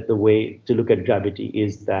you that the way to look at gravity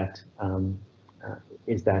is that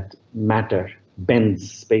matter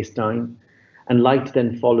bends space-time, and light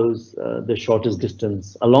then follows the shortest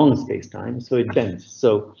distance along space-time, so it bends.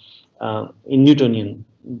 So in Newtonian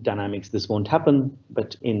dynamics, this won't happen,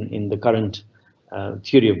 but in the current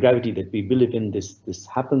theory of gravity that we believe in, this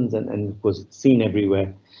happens, and of course it's seen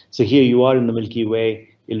everywhere. So here you are in the Milky Way,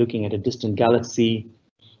 you're looking at a distant galaxy,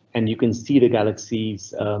 and you can see the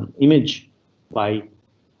galaxy's image by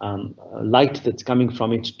light that's coming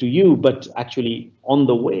from it to you, but actually on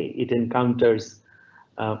the way it encounters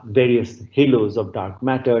various halos of dark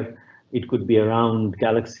matter. It could be around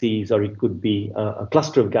galaxies, or it could be a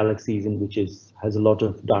cluster of galaxies in which has a lot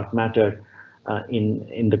of dark matter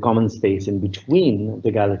in the common space in between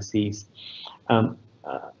the galaxies.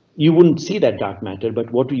 You wouldn't see that dark matter,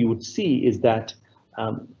 but what you would see is that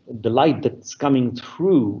the light that's coming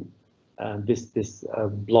through this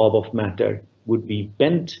blob of matter would be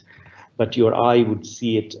bent, but your eye would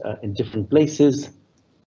see it in different places.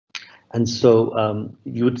 And so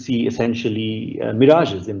you would see essentially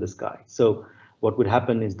mirages in the sky. So what would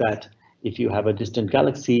happen is that if you have a distant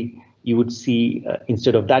galaxy, you would see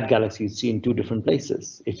instead of that galaxy, you see in two different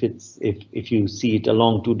places. If you see it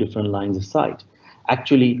along two different lines of sight,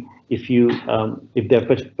 actually, if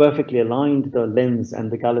they're perfectly aligned, the lens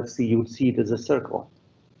and the galaxy, you would see it as a circle,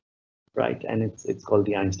 right? And it's called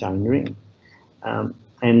the Einstein ring.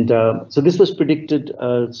 So this was predicted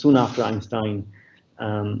soon after Einstein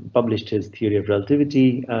published his theory of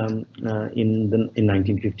relativity in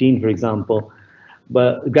 1915, for example.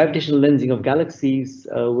 But gravitational lensing of galaxies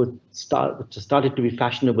started to be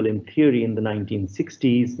fashionable in theory in the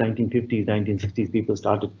 1960s, 1950s, 1960s. People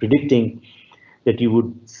started predicting that you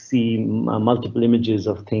would see multiple images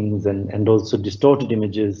of things and also distorted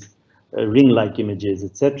images, ring-like images,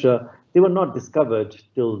 etc. They were not discovered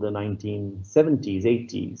till the 1970s,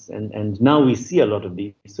 80s, and now we see a lot of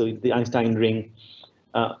these. So the Einstein ring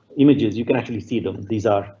images, you can actually see them.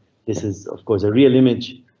 This is of course a real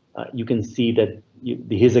image. You can see that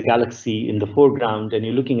here's a galaxy in the foreground, and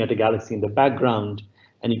you're looking at a galaxy in the background,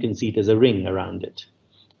 and you can see it as a ring around it.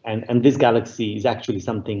 And this galaxy is actually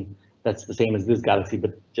something that's the same as this galaxy,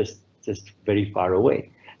 but just very far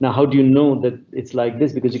away. Now, how do you know that it's like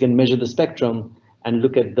this? Because you can measure the spectrum and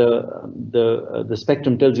look at the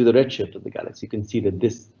spectrum tells you the redshift of the galaxy. You can see that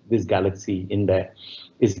this galaxy in there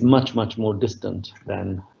is much more distant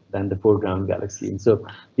than the foreground galaxy. And so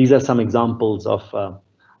these are some examples of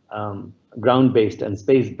ground-based and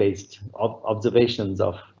space-based observations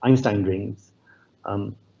of Einstein rings,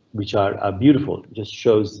 which are beautiful. It just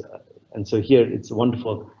shows, and so here it's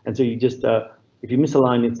wonderful. And so you just if you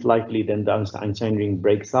misalign it slightly, then the Einstein ring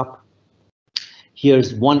breaks up.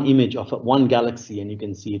 Here's one image of one galaxy, and you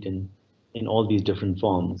can see it in all these different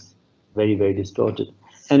forms, very distorted.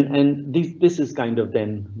 And this is kind of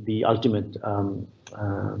then the ultimate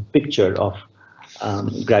picture of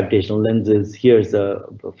gravitational lenses. Here's a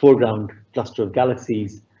foreground cluster of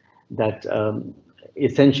galaxies that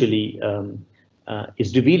essentially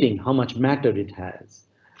is revealing how much matter it has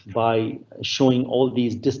by showing all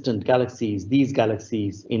these distant galaxies, these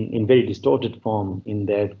galaxies in very distorted form in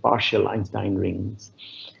their partial Einstein rings.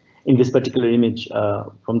 In this particular image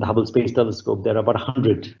from the Hubble Space Telescope, there are about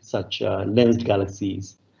 100 such lensed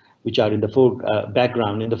galaxies, which are in the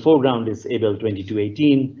background. In the foreground is Abell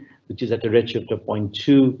 2218, which is at a redshift of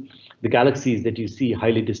 0.2. The galaxies that you see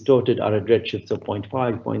highly distorted are at redshifts of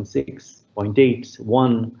 0.5, 0.6, 0.8,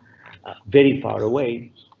 1, very far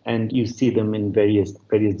away. And you see them in various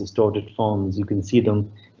distorted forms. You can see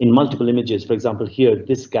them in multiple images. For example, here,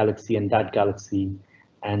 this galaxy and that galaxy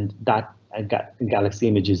and that galaxy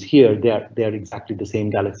images here, they are exactly the same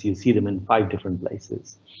galaxy. You see them in 5 different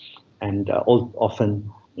places, and all often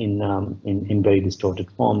in very distorted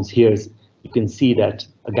forms. Here's you can see that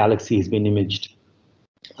a galaxy has been imaged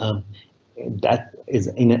that is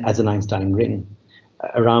as an Einstein ring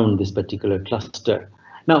around this particular cluster.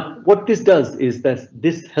 Now, what this does is that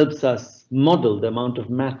this helps us model the amount of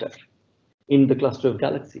matter in the cluster of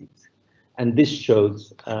galaxies. And this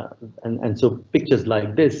shows, and so pictures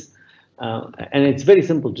like this, and it's very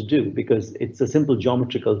simple to do because it's a simple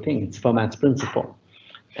geometrical thing. It's Fermat's principle.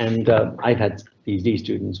 And I've had PhD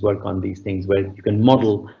students work on these things where you can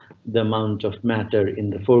model the amount of matter in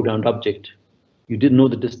the foreground object. You didn't know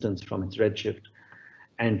the distance from its redshift.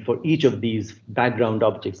 And for each of these background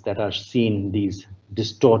objects that are seen, these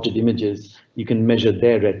distorted images, you can measure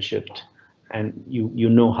their redshift and you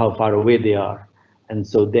know how far away they are. And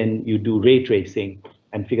so then you do ray tracing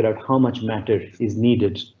and figure out how much matter is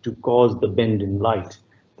needed to cause the bend in light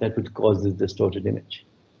that would cause this distorted image.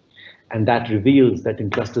 And that reveals that in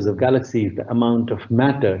clusters of galaxies, the amount of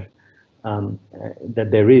matter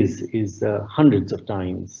that there is hundreds of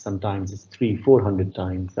times, sometimes it's 300-400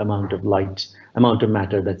 times the amount of light, amount of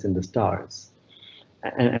matter that's in the stars.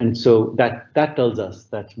 And so that tells us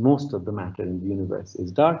that most of the matter in the universe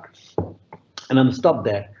is dark. And I'm going to stop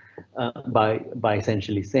there by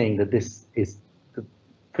essentially saying that this is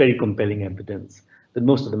very compelling evidence that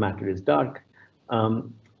most of the matter is dark.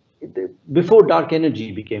 Before dark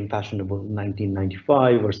energy became fashionable in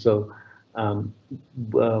 1995 or so,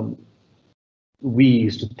 we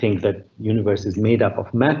used to think that the universe is made up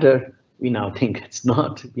of matter. We now think it's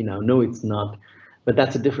not. We now know it's not. But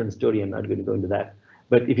that's a different story. I'm not going to go into that.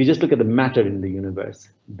 But if you just look at the matter in the universe,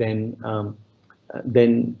 then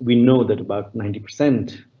we know that about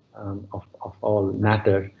 90% of all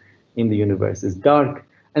matter in the universe is dark.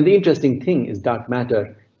 And the interesting thing is dark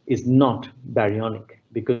matter is not baryonic,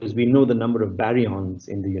 because we know the number of baryons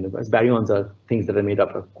in the universe. Baryons are things that are made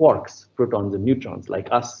up of quarks, protons and neutrons, like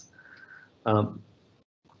us.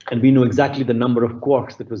 And we know exactly the number of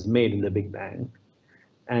quarks that was made in the Big Bang.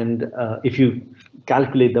 And if you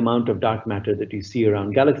calculate the amount of dark matter that you see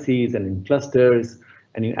around galaxies and in clusters,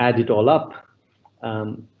 and you add it all up,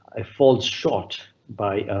 it falls short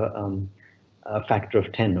by a factor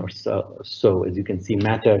of 10 or so. So as you can see,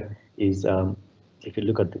 matter is, if you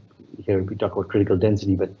look at here, we talk about critical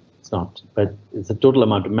density, but it's not. But it's a total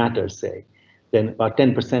amount of matter, say, then about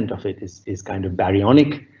 10% of it is kind of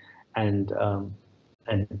baryonic. And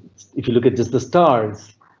if you look at just the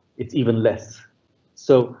stars, it's even less.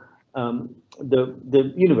 So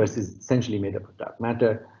the universe is essentially made up of dark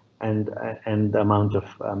matter, and the amount of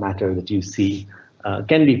matter that you see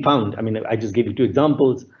can be found. I mean, I just gave you two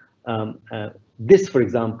examples. This, for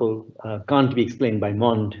example, can't be explained by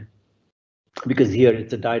Mond, because here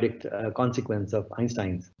it's a direct consequence of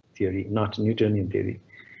Einstein's theory, not Newtonian theory.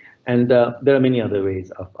 And there are many other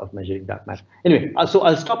ways of measuring dark matter. Anyway, so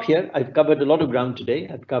I'll stop here. I've covered a lot of ground today.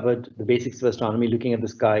 I've covered the basics of astronomy, looking at the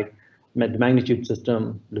sky, the magnitude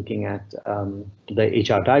system, looking at the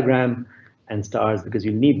HR diagram and stars, because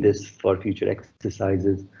you'll need this for future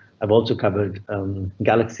exercises. I've also covered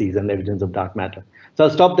galaxies and the evidence of dark matter. So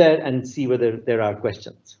I'll stop there and see whether there are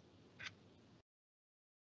questions.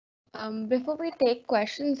 Before we take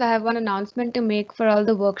questions, I have one announcement to make for all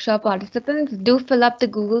the workshop participants. Do fill up the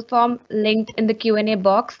Google form linked in the Q&A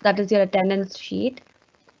box. That is your attendance sheet.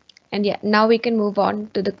 And yeah, now we can move on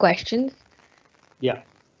to the questions. Yeah.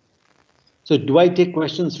 So do I take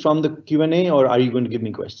questions from the Q&A, or are you going to give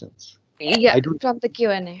me questions? Yeah, from the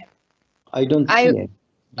Q&A. I don't see it.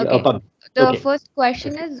 Okay. The first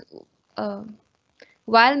question is,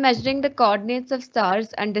 while measuring the coordinates of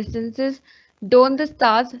stars and distances, don't the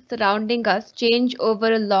stars surrounding us change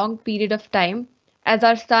over a long period of time as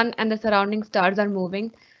our sun and the surrounding stars are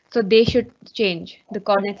moving? So they should change the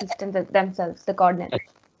coordinate systems themselves, the coordinates.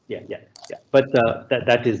 Yeah. But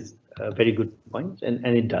that is a very good point, and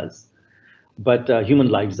it does. But human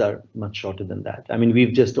lives are much shorter than that. I mean,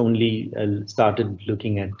 we've just only started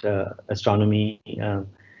looking at astronomy,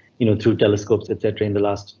 through telescopes, etc., in the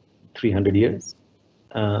last 300 years,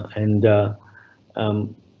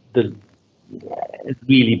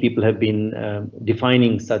 really people have been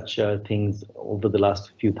defining such things over the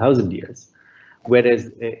last few thousand years,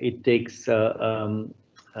 whereas it takes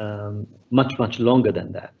much longer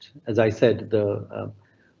than that. As I said, the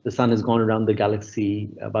sun has gone around the galaxy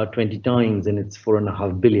about 20 times in its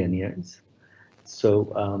 4.5 billion years.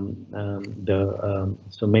 So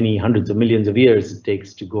so many hundreds of millions of years it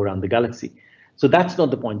takes to go around the galaxy. So that's not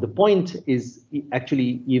the point. The point is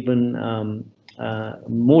actually even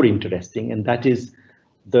more interesting, and that is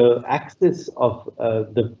the axis of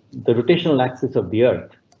the rotational axis of the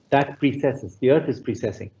Earth. That precesses. The Earth is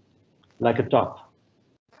precessing like a top,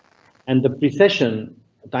 and the precession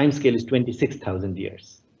timescale is 26,000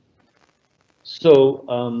 years.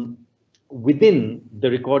 So within the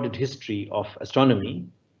recorded history of astronomy,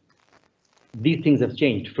 these things have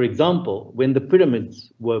changed. For example, when the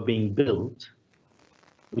pyramids were being built,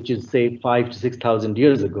 which is say 5,000 to 6,000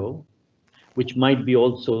 years ago, which might be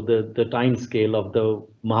also the time scale of the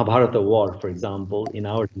Mahabharata war, for example, in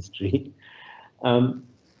our history.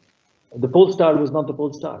 The pole star was not the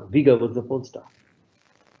pole star. Vega was the pole star.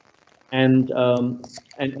 And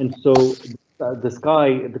so the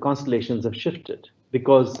sky, the constellations have shifted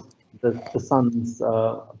because the sun's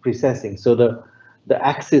precessing. So the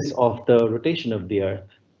axis of the rotation of the Earth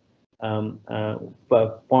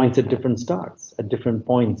points at different stars, at different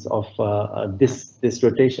points of this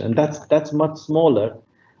rotation, and that's much smaller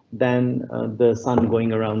than the sun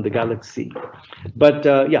going around the galaxy. But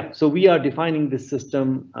yeah, so we are defining this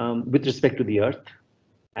system with respect to the Earth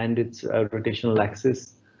and its rotational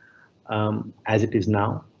axis as it is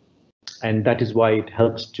now. And that is why it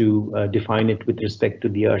helps to define it with respect to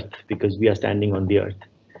the Earth, because we are standing on the Earth,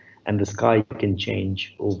 and the sky can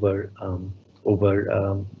change over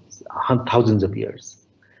thousands of years,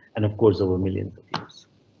 and of course over millions of years.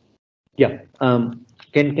 Yeah.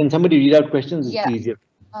 Can somebody read out questions? Yeah. It's easier.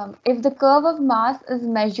 If the curve of mass is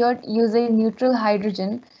measured using neutral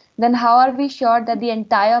hydrogen, then how are we sure that the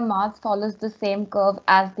entire mass follows the same curve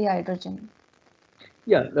as the hydrogen?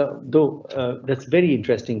 Yeah, though that's a very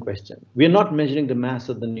interesting question. We are not measuring the mass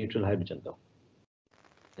of the neutral hydrogen, though.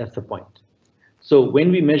 That's the point. So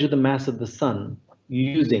when we measure the mass of the sun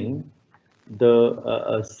using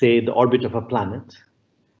the say the orbit of a planet,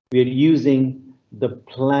 we are using the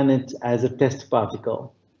planet as a test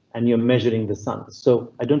particle, and you're measuring the sun.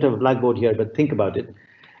 So I don't have a blackboard here, but think about it.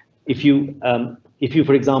 If you,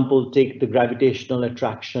 for example, take the gravitational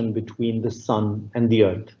attraction between the sun and the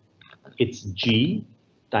Earth, it's G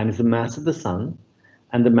times the mass of the sun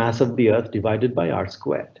and the mass of the Earth divided by r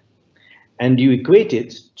squared. And you equate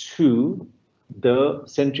it to the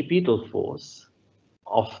centripetal force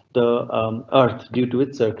of the Earth due to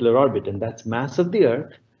its circular orbit, and that's mass of the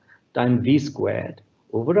Earth times v squared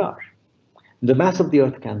over r. The mass of the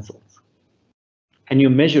Earth cancels, and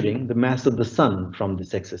you're measuring the mass of the sun from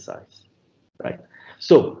this exercise, right?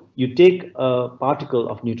 So you take a particle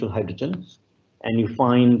of neutral hydrogen and you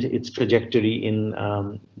find its trajectory in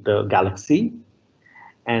the galaxy,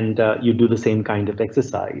 and you do the same kind of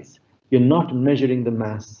exercise. You're not measuring the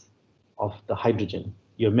mass of the hydrogen.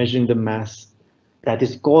 You're measuring the mass that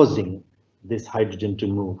is causing this hydrogen to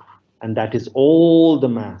move, and that is all the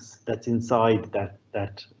mass that's inside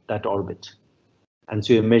that orbit. And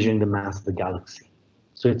so you're measuring the mass of the galaxy.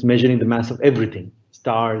 So it's measuring the mass of everything: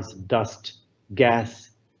 stars, dust,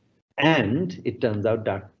 gas, and it turns out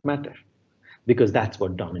dark matter, because that's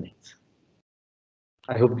what dominates.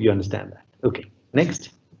 I hope you understand that. Okay,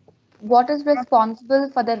 next. What is responsible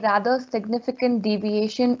for the rather significant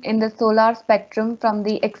deviation in the solar spectrum from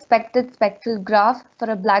the expected spectral graph for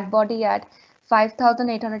a black body at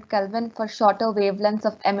 5800 Kelvin for shorter wavelengths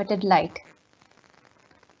of emitted light?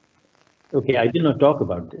 Okay, I did not talk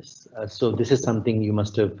about this. So this is something you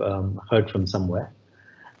must have heard from somewhere.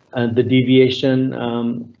 The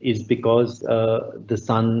deviation is because the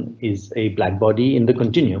sun is a black body in the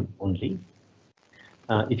continuum only.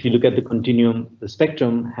 If you look at the continuum, the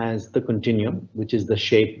spectrum has the continuum, which is the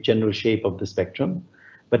shape, general shape of the spectrum,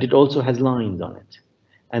 but it also has lines on it.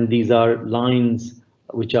 And these are lines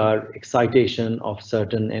which are excitation of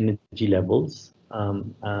certain energy levels,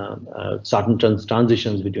 certain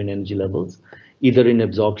transitions between energy levels, either in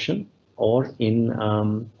absorption or in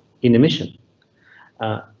emission.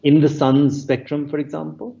 In the sun's spectrum, for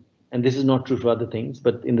example, and this is not true for other things,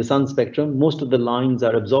 but in the sun spectrum, most of the lines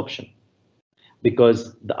are absorption,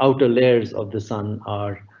 because the outer layers of the sun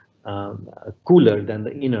are cooler than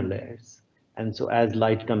the inner layers. And so as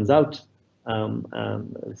light comes out, the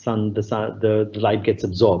light gets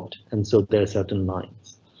absorbed. And so there are certain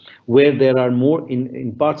lines. Where there are more,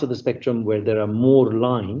 in parts of the spectrum where there are more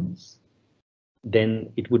lines,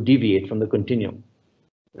 then it would deviate from the continuum,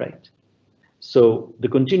 right? So the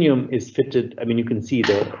continuum is fitted. I mean, you can see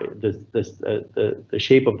the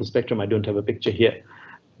shape of the spectrum. I don't have a picture here.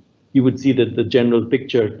 You would see that the general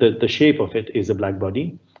picture, the shape of it is a black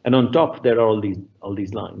body, and on top there are all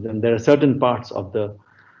these lines. And there are certain parts of the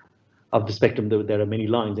spectrum that there are many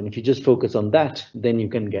lines, and if you just focus on that, then you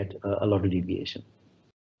can get a lot of deviation.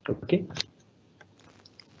 Okay.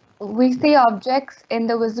 We see objects in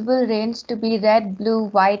the visible range to be red, blue,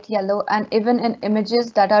 white, yellow, and even in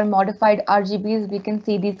images that are modified RGBs, we can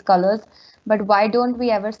see these colors. But why don't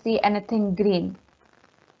we ever see anything green?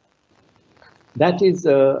 That is,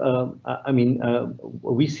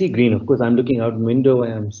 we see green. Of course, I'm looking out the window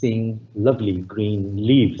and I'm seeing lovely green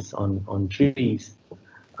leaves on trees.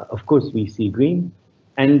 Of course, we see green,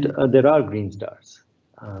 and there are green stars.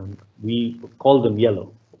 We call them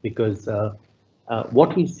yellow because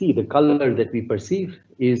what we see, the color that we perceive,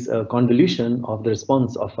 is a convolution of the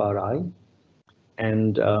response of our eye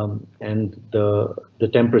and the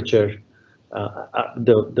temperature,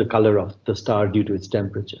 the color of the star due to its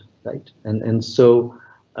temperature, right? And so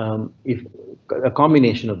if a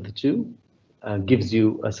combination of the two gives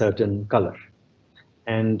you a certain color.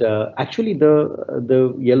 And actually,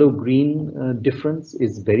 the yellow-green difference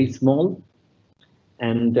is very small,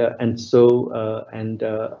 and that's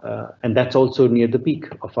also near the peak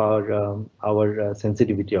of our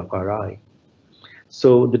sensitivity of our eye.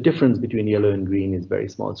 So the difference between yellow and green is very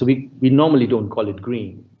small. So we normally don't call it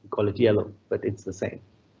green; we call it yellow, but it's the same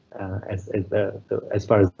as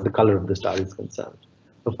far as the color of the star is concerned.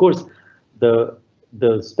 Of course, the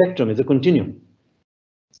spectrum is a continuum.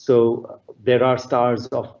 So there are stars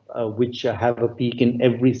which have a peak in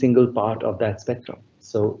every single part of that spectrum.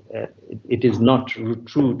 So it is not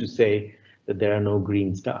true to say that there are no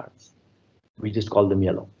green stars. We just call them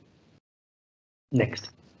yellow. Next.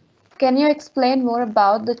 Can you explain more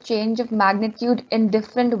about the change of magnitude in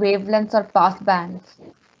different wavelengths or pass bands?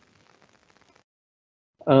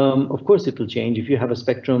 Of course, it will change if you have a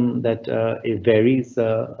spectrum that it varies,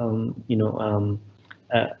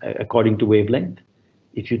 according to wavelength.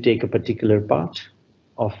 If you take a particular part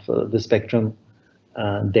of the spectrum,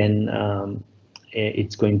 then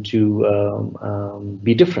it's going to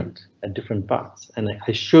be different at different parts. And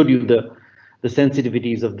I showed you the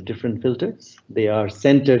sensitivities of the different filters. They are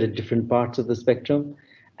centered at different parts of the spectrum,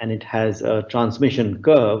 and it has a transmission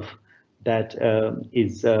curve that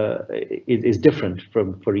is different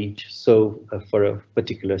for each. So for a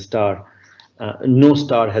particular star, no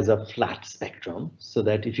star has a flat spectrum, so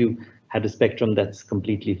that if you had a spectrum that's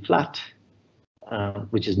completely flat,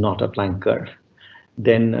 which is not a Planck curve,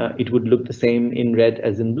 then it would look the same in red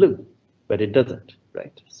as in blue, but it doesn't,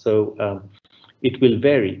 right? So it will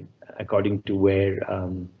vary according to where,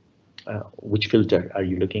 which filter are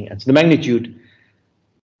you looking at. So the magnitude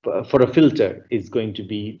for a filter is going to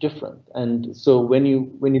be different. And so when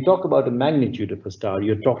you talk about the magnitude of a star,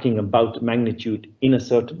 you're talking about magnitude in a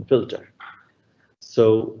certain filter.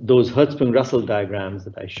 So those Hertzsprung-Russell diagrams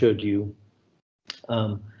that I showed you,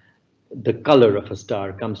 the color of a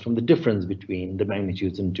star comes from the difference between the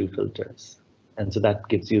magnitudes in two filters. And so that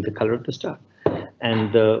gives you the color of the star.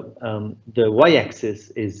 And the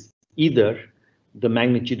y-axis is either the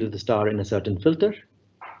magnitude of the star in a certain filter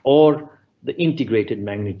or the integrated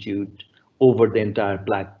magnitude over the entire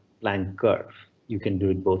Planck curve. You can do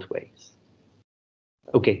it both ways.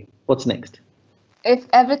 Okay, what's next? If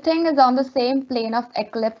everything is on the same plane of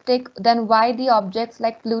ecliptic, then why the objects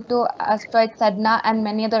like Pluto, asteroid Sedna, and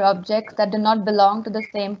many other objects that do not belong to the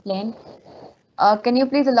same plane? Can you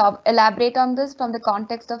please elaborate on this from the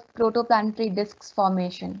context of protoplanetary disks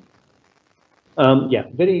formation? Yeah,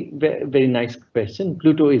 very nice question.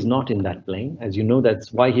 Pluto is not in that plane. As you know,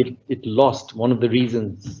 that's why it lost, one of the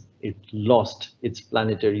reasons it lost its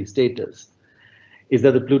planetary status is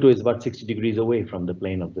that the Pluto is about 60 degrees away from the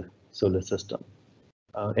plane of the solar system.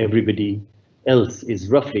 Everybody else is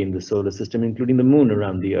roughly in the solar system, including the moon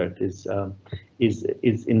around the Earth, is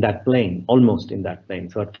in that plane, almost in that plane.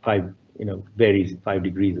 So at varies 5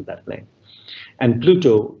 degrees of that plane. And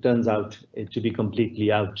Pluto turns out to be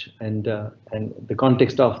completely out. And the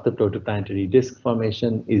context of the protoplanetary disk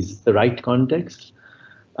formation is the right context.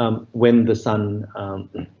 When the sun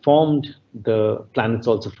formed, the planets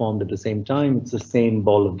also formed at the same time. It's the same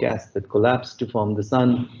ball of gas that collapsed to form the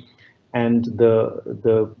sun. And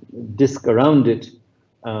the disk around it,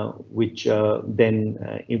 which then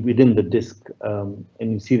within the disk, and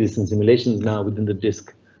you see this in simulations now, within the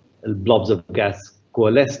disk, blobs of gas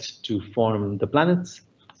coalesced to form the planets.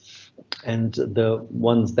 And the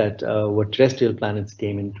ones that were terrestrial planets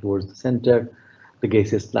came in towards the center. The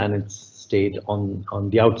gaseous planets stayed on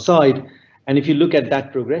the outside. And if you look at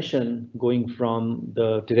that progression, going from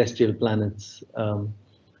the terrestrial planets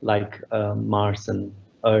like Mars and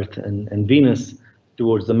Earth and Venus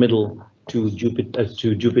towards the middle to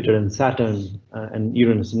Jupiter and Saturn and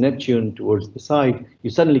Uranus and Neptune towards the side,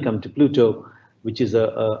 you suddenly come to Pluto, which is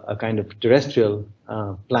a kind of terrestrial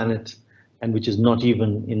planet, and which is not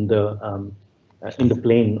even in the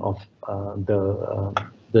plane of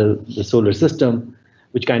the solar system,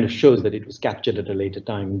 which kind of shows that it was captured at a later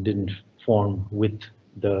time, didn't form with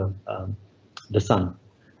the sun,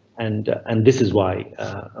 and this is why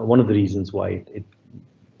one of the reasons why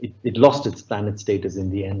it lost its planet status in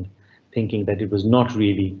the end, thinking that it was not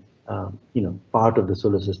really part of the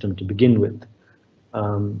solar system to begin with.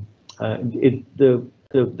 The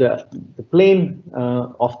plane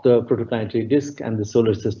of the protoplanetary disk and the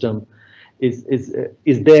solar system is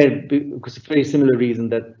there because of a very similar reason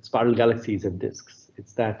that spiral galaxies have disks.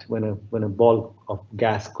 It's that when a ball of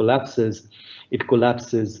gas collapses, it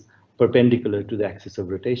collapses perpendicular to the axis of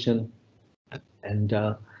rotation,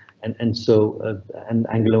 and so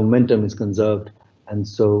angular momentum is conserved, and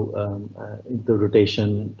so the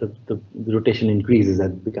rotation increases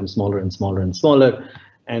as it becomes smaller and smaller and smaller,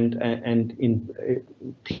 and in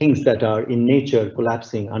things that are in nature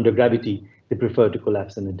collapsing under gravity, they prefer to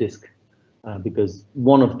collapse in a disk. Because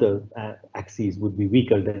one of the axes would be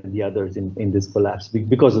weaker than the others in this collapse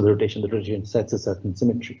because of the rotation sets a certain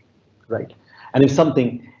symmetry, right? And if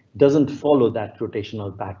something doesn't follow that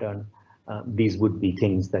rotational pattern, these would be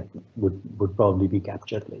things that would probably be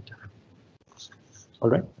captured later. All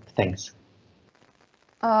right, thanks.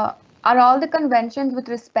 Are all the conventions with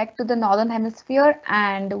respect to the northern hemisphere,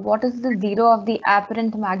 and what is the zero of the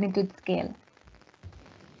apparent magnitude scale?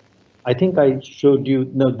 I think I showed you,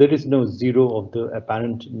 no, there is no zero of the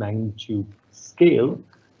apparent magnitude scale.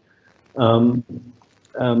 The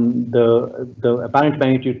apparent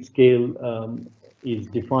magnitude scale is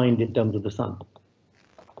defined in terms of the sun,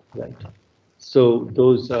 right? So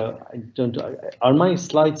those, are my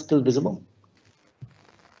slides still visible?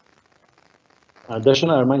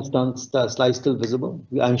 Darshana, are my slides still visible?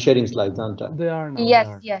 I'm sharing slides, aren't I? They are now. Yes,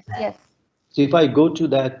 yes, yes. So if I go to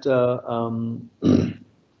that,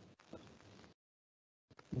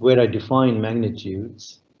 where I define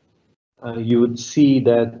magnitudes, you would see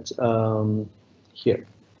that here.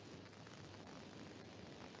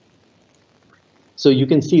 So you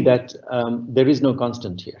can see that there is no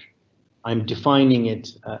constant here. I'm defining it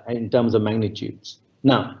in terms of magnitudes.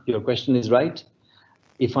 Now, your question is right.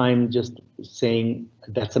 If I'm just saying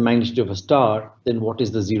that's the magnitude of a star, then what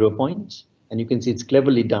is the 0 point? And you can see it's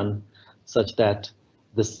cleverly done such that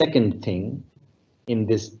the second thing in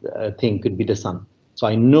this thing could be the sun. So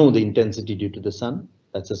I know the intensity due to the sun,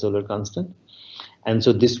 that's a solar constant. And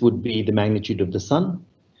so this would be the magnitude of the sun.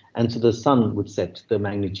 And so the sun would set the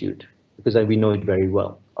magnitude because we know it very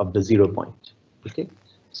well of the 0 point. Okay,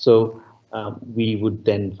 so we would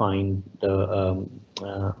then find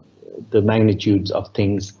the magnitudes of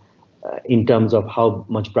things in terms of how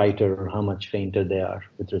much brighter or how much fainter they are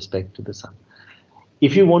with respect to the sun.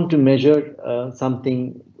 If you want to measure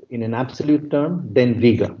something in an absolute term, then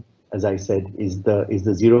Vega, as I said, is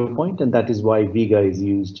the 0 point, and that is why Vega is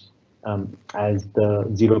used as the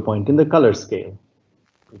 0 point in the color scale,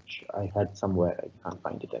 which I had somewhere. I can't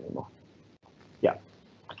find it anymore. Yeah,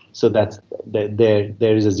 so that's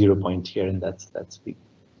there is a 0 point here, and that's Vega.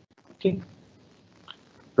 Okay,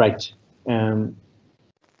 right.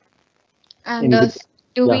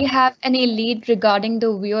 Do we have any lead regarding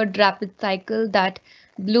the weird rapid cycle that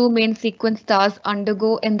blue main sequence stars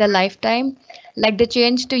undergo in their lifetime, like they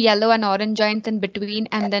change to yellow and orange giants in between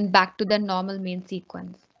and then back to their normal main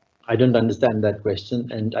sequence? I don't understand that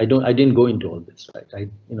question, and I didn't go into all this, right?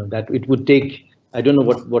 That it would take, I don't know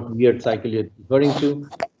what weird cycle you're referring to,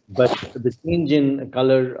 but the change in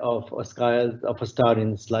color of a star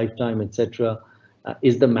in its lifetime, etc.,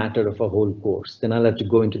 is the matter of a whole course. Then I'll have to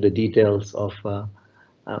go into the details of the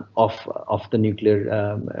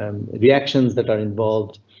nuclear reactions that are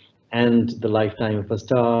involved and the lifetime of a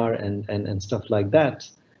star and stuff like that.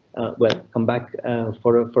 Well, come back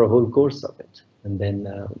for a whole course of it, and then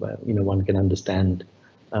one can understand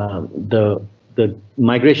the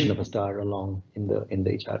migration of a star along in the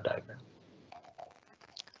HR diagram.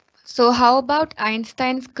 So how about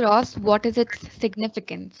Einstein's cross? What is its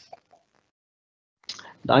significance?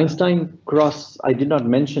 The Einstein cross, I did not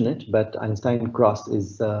mention it, but Einstein cross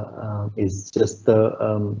is just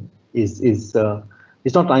the it's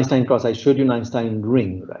not Einstein cross. I showed you an Einstein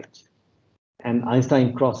ring, right? And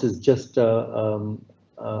Einstein cross is just a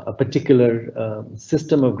particular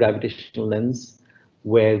system of gravitational lens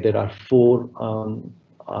where there are 4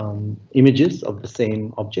 images of the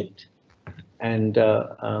same object, and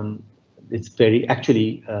it's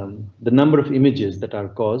actually the number of images that are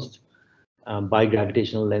caused by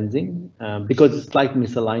gravitational lensing, because it's slight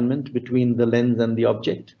misalignment between the lens and the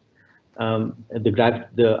object.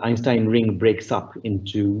 The Einstein ring breaks up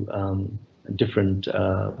into different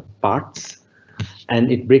parts,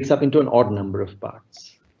 and it breaks up into an odd number of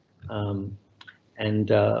parts.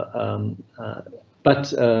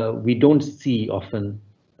 But we don't see often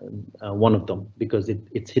one of them because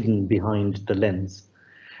it's hidden behind the lens,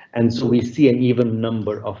 and so we see an even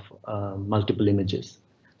number of multiple images.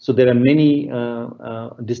 So there are many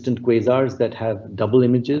distant quasars that have double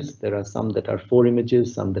images. There are some that are 4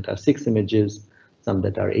 images, some that are 6 images, some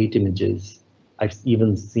that are 8 images. I've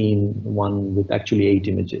even seen one with actually 8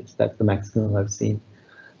 images. That's the maximum I've seen.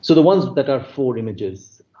 So the ones that are 4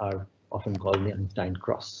 images are often called the Einstein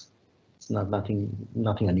cross. It's nothing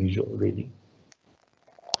unusual, really.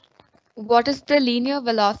 What is the linear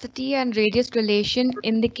velocity and radius relation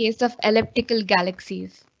in the case of elliptical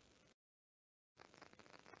galaxies?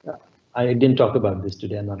 I didn't talk about this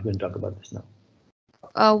today. I'm not going to talk about this now.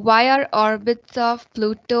 Why are orbits of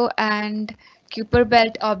Pluto and Kuiper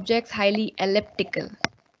belt objects highly elliptical?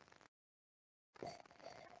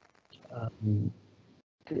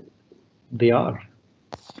 They are.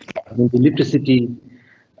 I mean, the ellipticity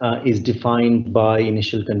is defined by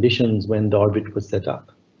initial conditions when the orbit was set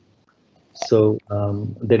up. So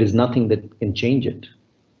there is nothing that can change it.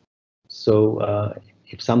 So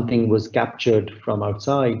if something was captured from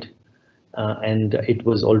outside and it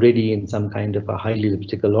was already in some kind of a highly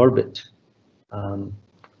elliptical orbit,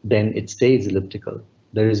 then it stays elliptical.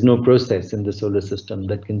 There is no process in the solar system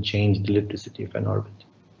that can change the ellipticity of an orbit.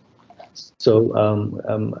 So,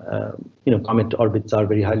 comet orbits are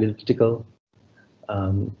very highly elliptical.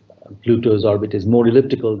 Pluto's orbit is more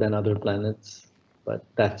elliptical than other planets, but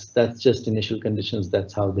that's just initial conditions.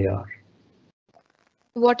 That's how they are.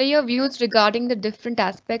 What are your views regarding the different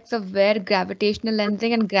aspects of where gravitational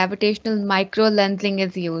lensing and gravitational micro-lensing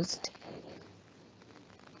is used?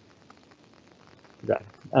 Right.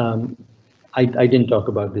 I didn't talk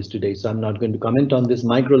about this today, so I'm not going to comment on this.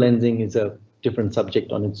 Micro-lensing is a different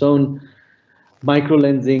subject on its own.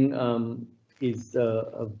 Micro-lensing is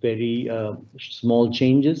a very small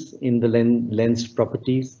changes in the lens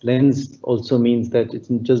properties. Lens also means that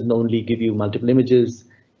it doesn't only give you multiple images.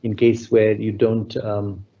 In case where you don't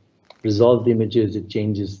resolve the images, it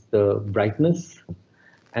changes the brightness.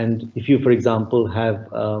 And if you, for example,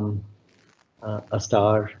 have a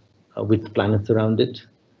star with planets around it,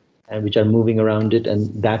 and which are moving around it,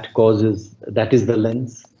 and that is the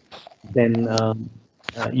lens, then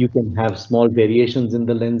you can have small variations in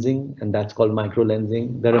the lensing, and that's called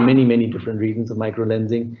micro-lensing. There are many different reasons of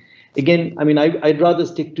micro-lensing. Again, I mean, I'd rather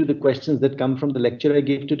stick to the questions that come from the lecture I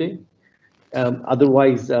gave today.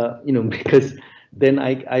 Otherwise, because then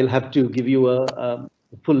I'll have to give you a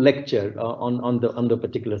full lecture on the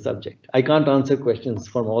particular subject. I can't answer questions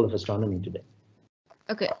from all of astronomy today.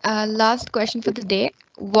 Okay, last question for the day.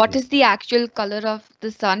 What is the actual color of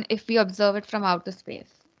the sun if we observe it from outer space?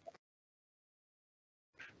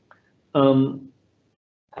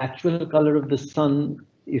 Actual color of the sun,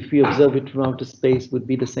 if we observe it from outer space, would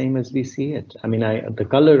be the same as we see it. I mean, the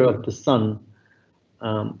color of the sun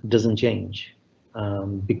doesn't change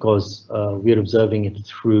because we're observing it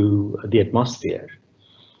through the atmosphere.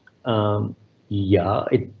 Yeah,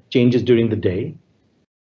 it changes during the day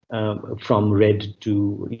from red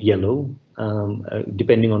to yellow,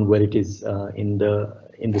 depending on where it is in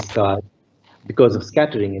the sky, because of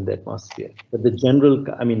scattering in the atmosphere. But the general,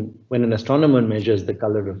 I mean, when an astronomer measures the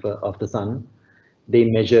color of the sun, they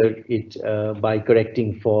measure it by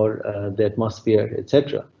correcting for the atmosphere,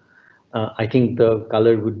 etc. I think the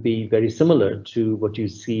color would be very similar to what you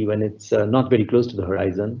see when it's not very close to the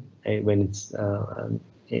horizon, when it's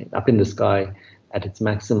up in the sky at its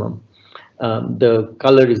maximum. The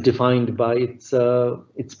color is defined by its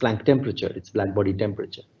Planck temperature, its black body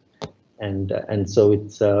temperature, and so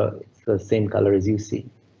it's the same color as you see.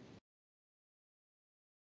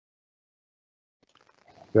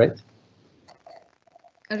 Right?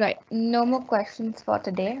 Right, no more questions for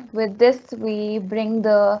today. With this, we bring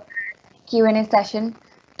the Q&A session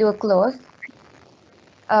to a close.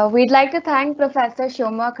 We'd like to thank Professor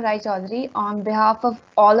Somak Raychaudhury on behalf of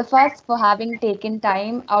all of us for having taken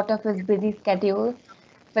time out of his busy schedule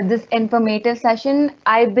for this informative session.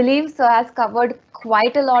 I believe so has covered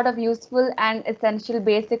quite a lot of useful and essential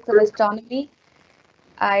basics of astronomy.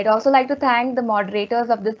 I'd also like to thank the moderators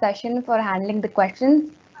of this session for handling the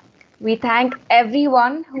questions. We thank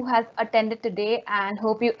everyone who has attended today and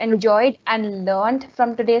hope you enjoyed and learned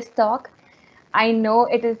from today's talk. I know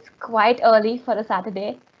it is quite early for a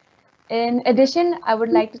Saturday. In addition, I would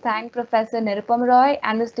like to thank Professor Nirupam Roy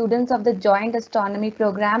and the students of the Joint Astronomy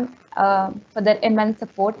Program for their immense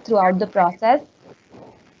support throughout the process.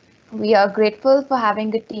 We are grateful for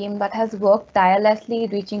having a team that has worked tirelessly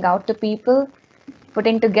reaching out to people,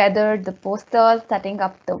 putting together the posters, setting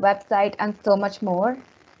up the website, and so much more.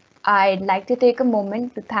 I'd like to take a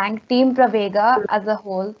moment to thank Team Pravega as a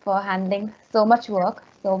whole for handling so much work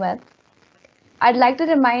so well. I'd like to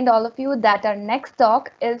remind all of you that our next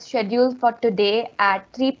talk is scheduled for today at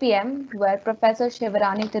 3 p.m. where Professor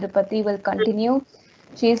Shivarani Tirupati will continue.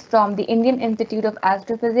 She's from the Indian Institute of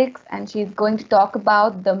Astrophysics and she's going to talk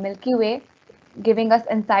about the Milky Way, giving us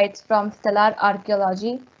insights from stellar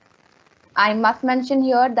archaeology. I must mention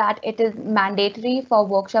here that it is mandatory for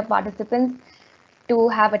workshop participants to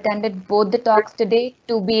have attended both the talks today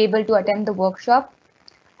to be able to attend the workshop.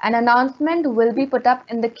 An announcement will be put up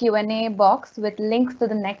in the Q&A box with links to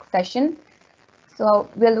the next session. So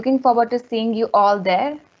we're looking forward to seeing you all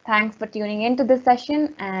there. Thanks for tuning into this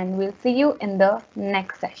session, and we'll see you in the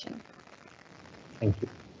next session. Thank you.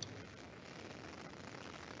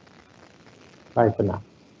 Bye for now.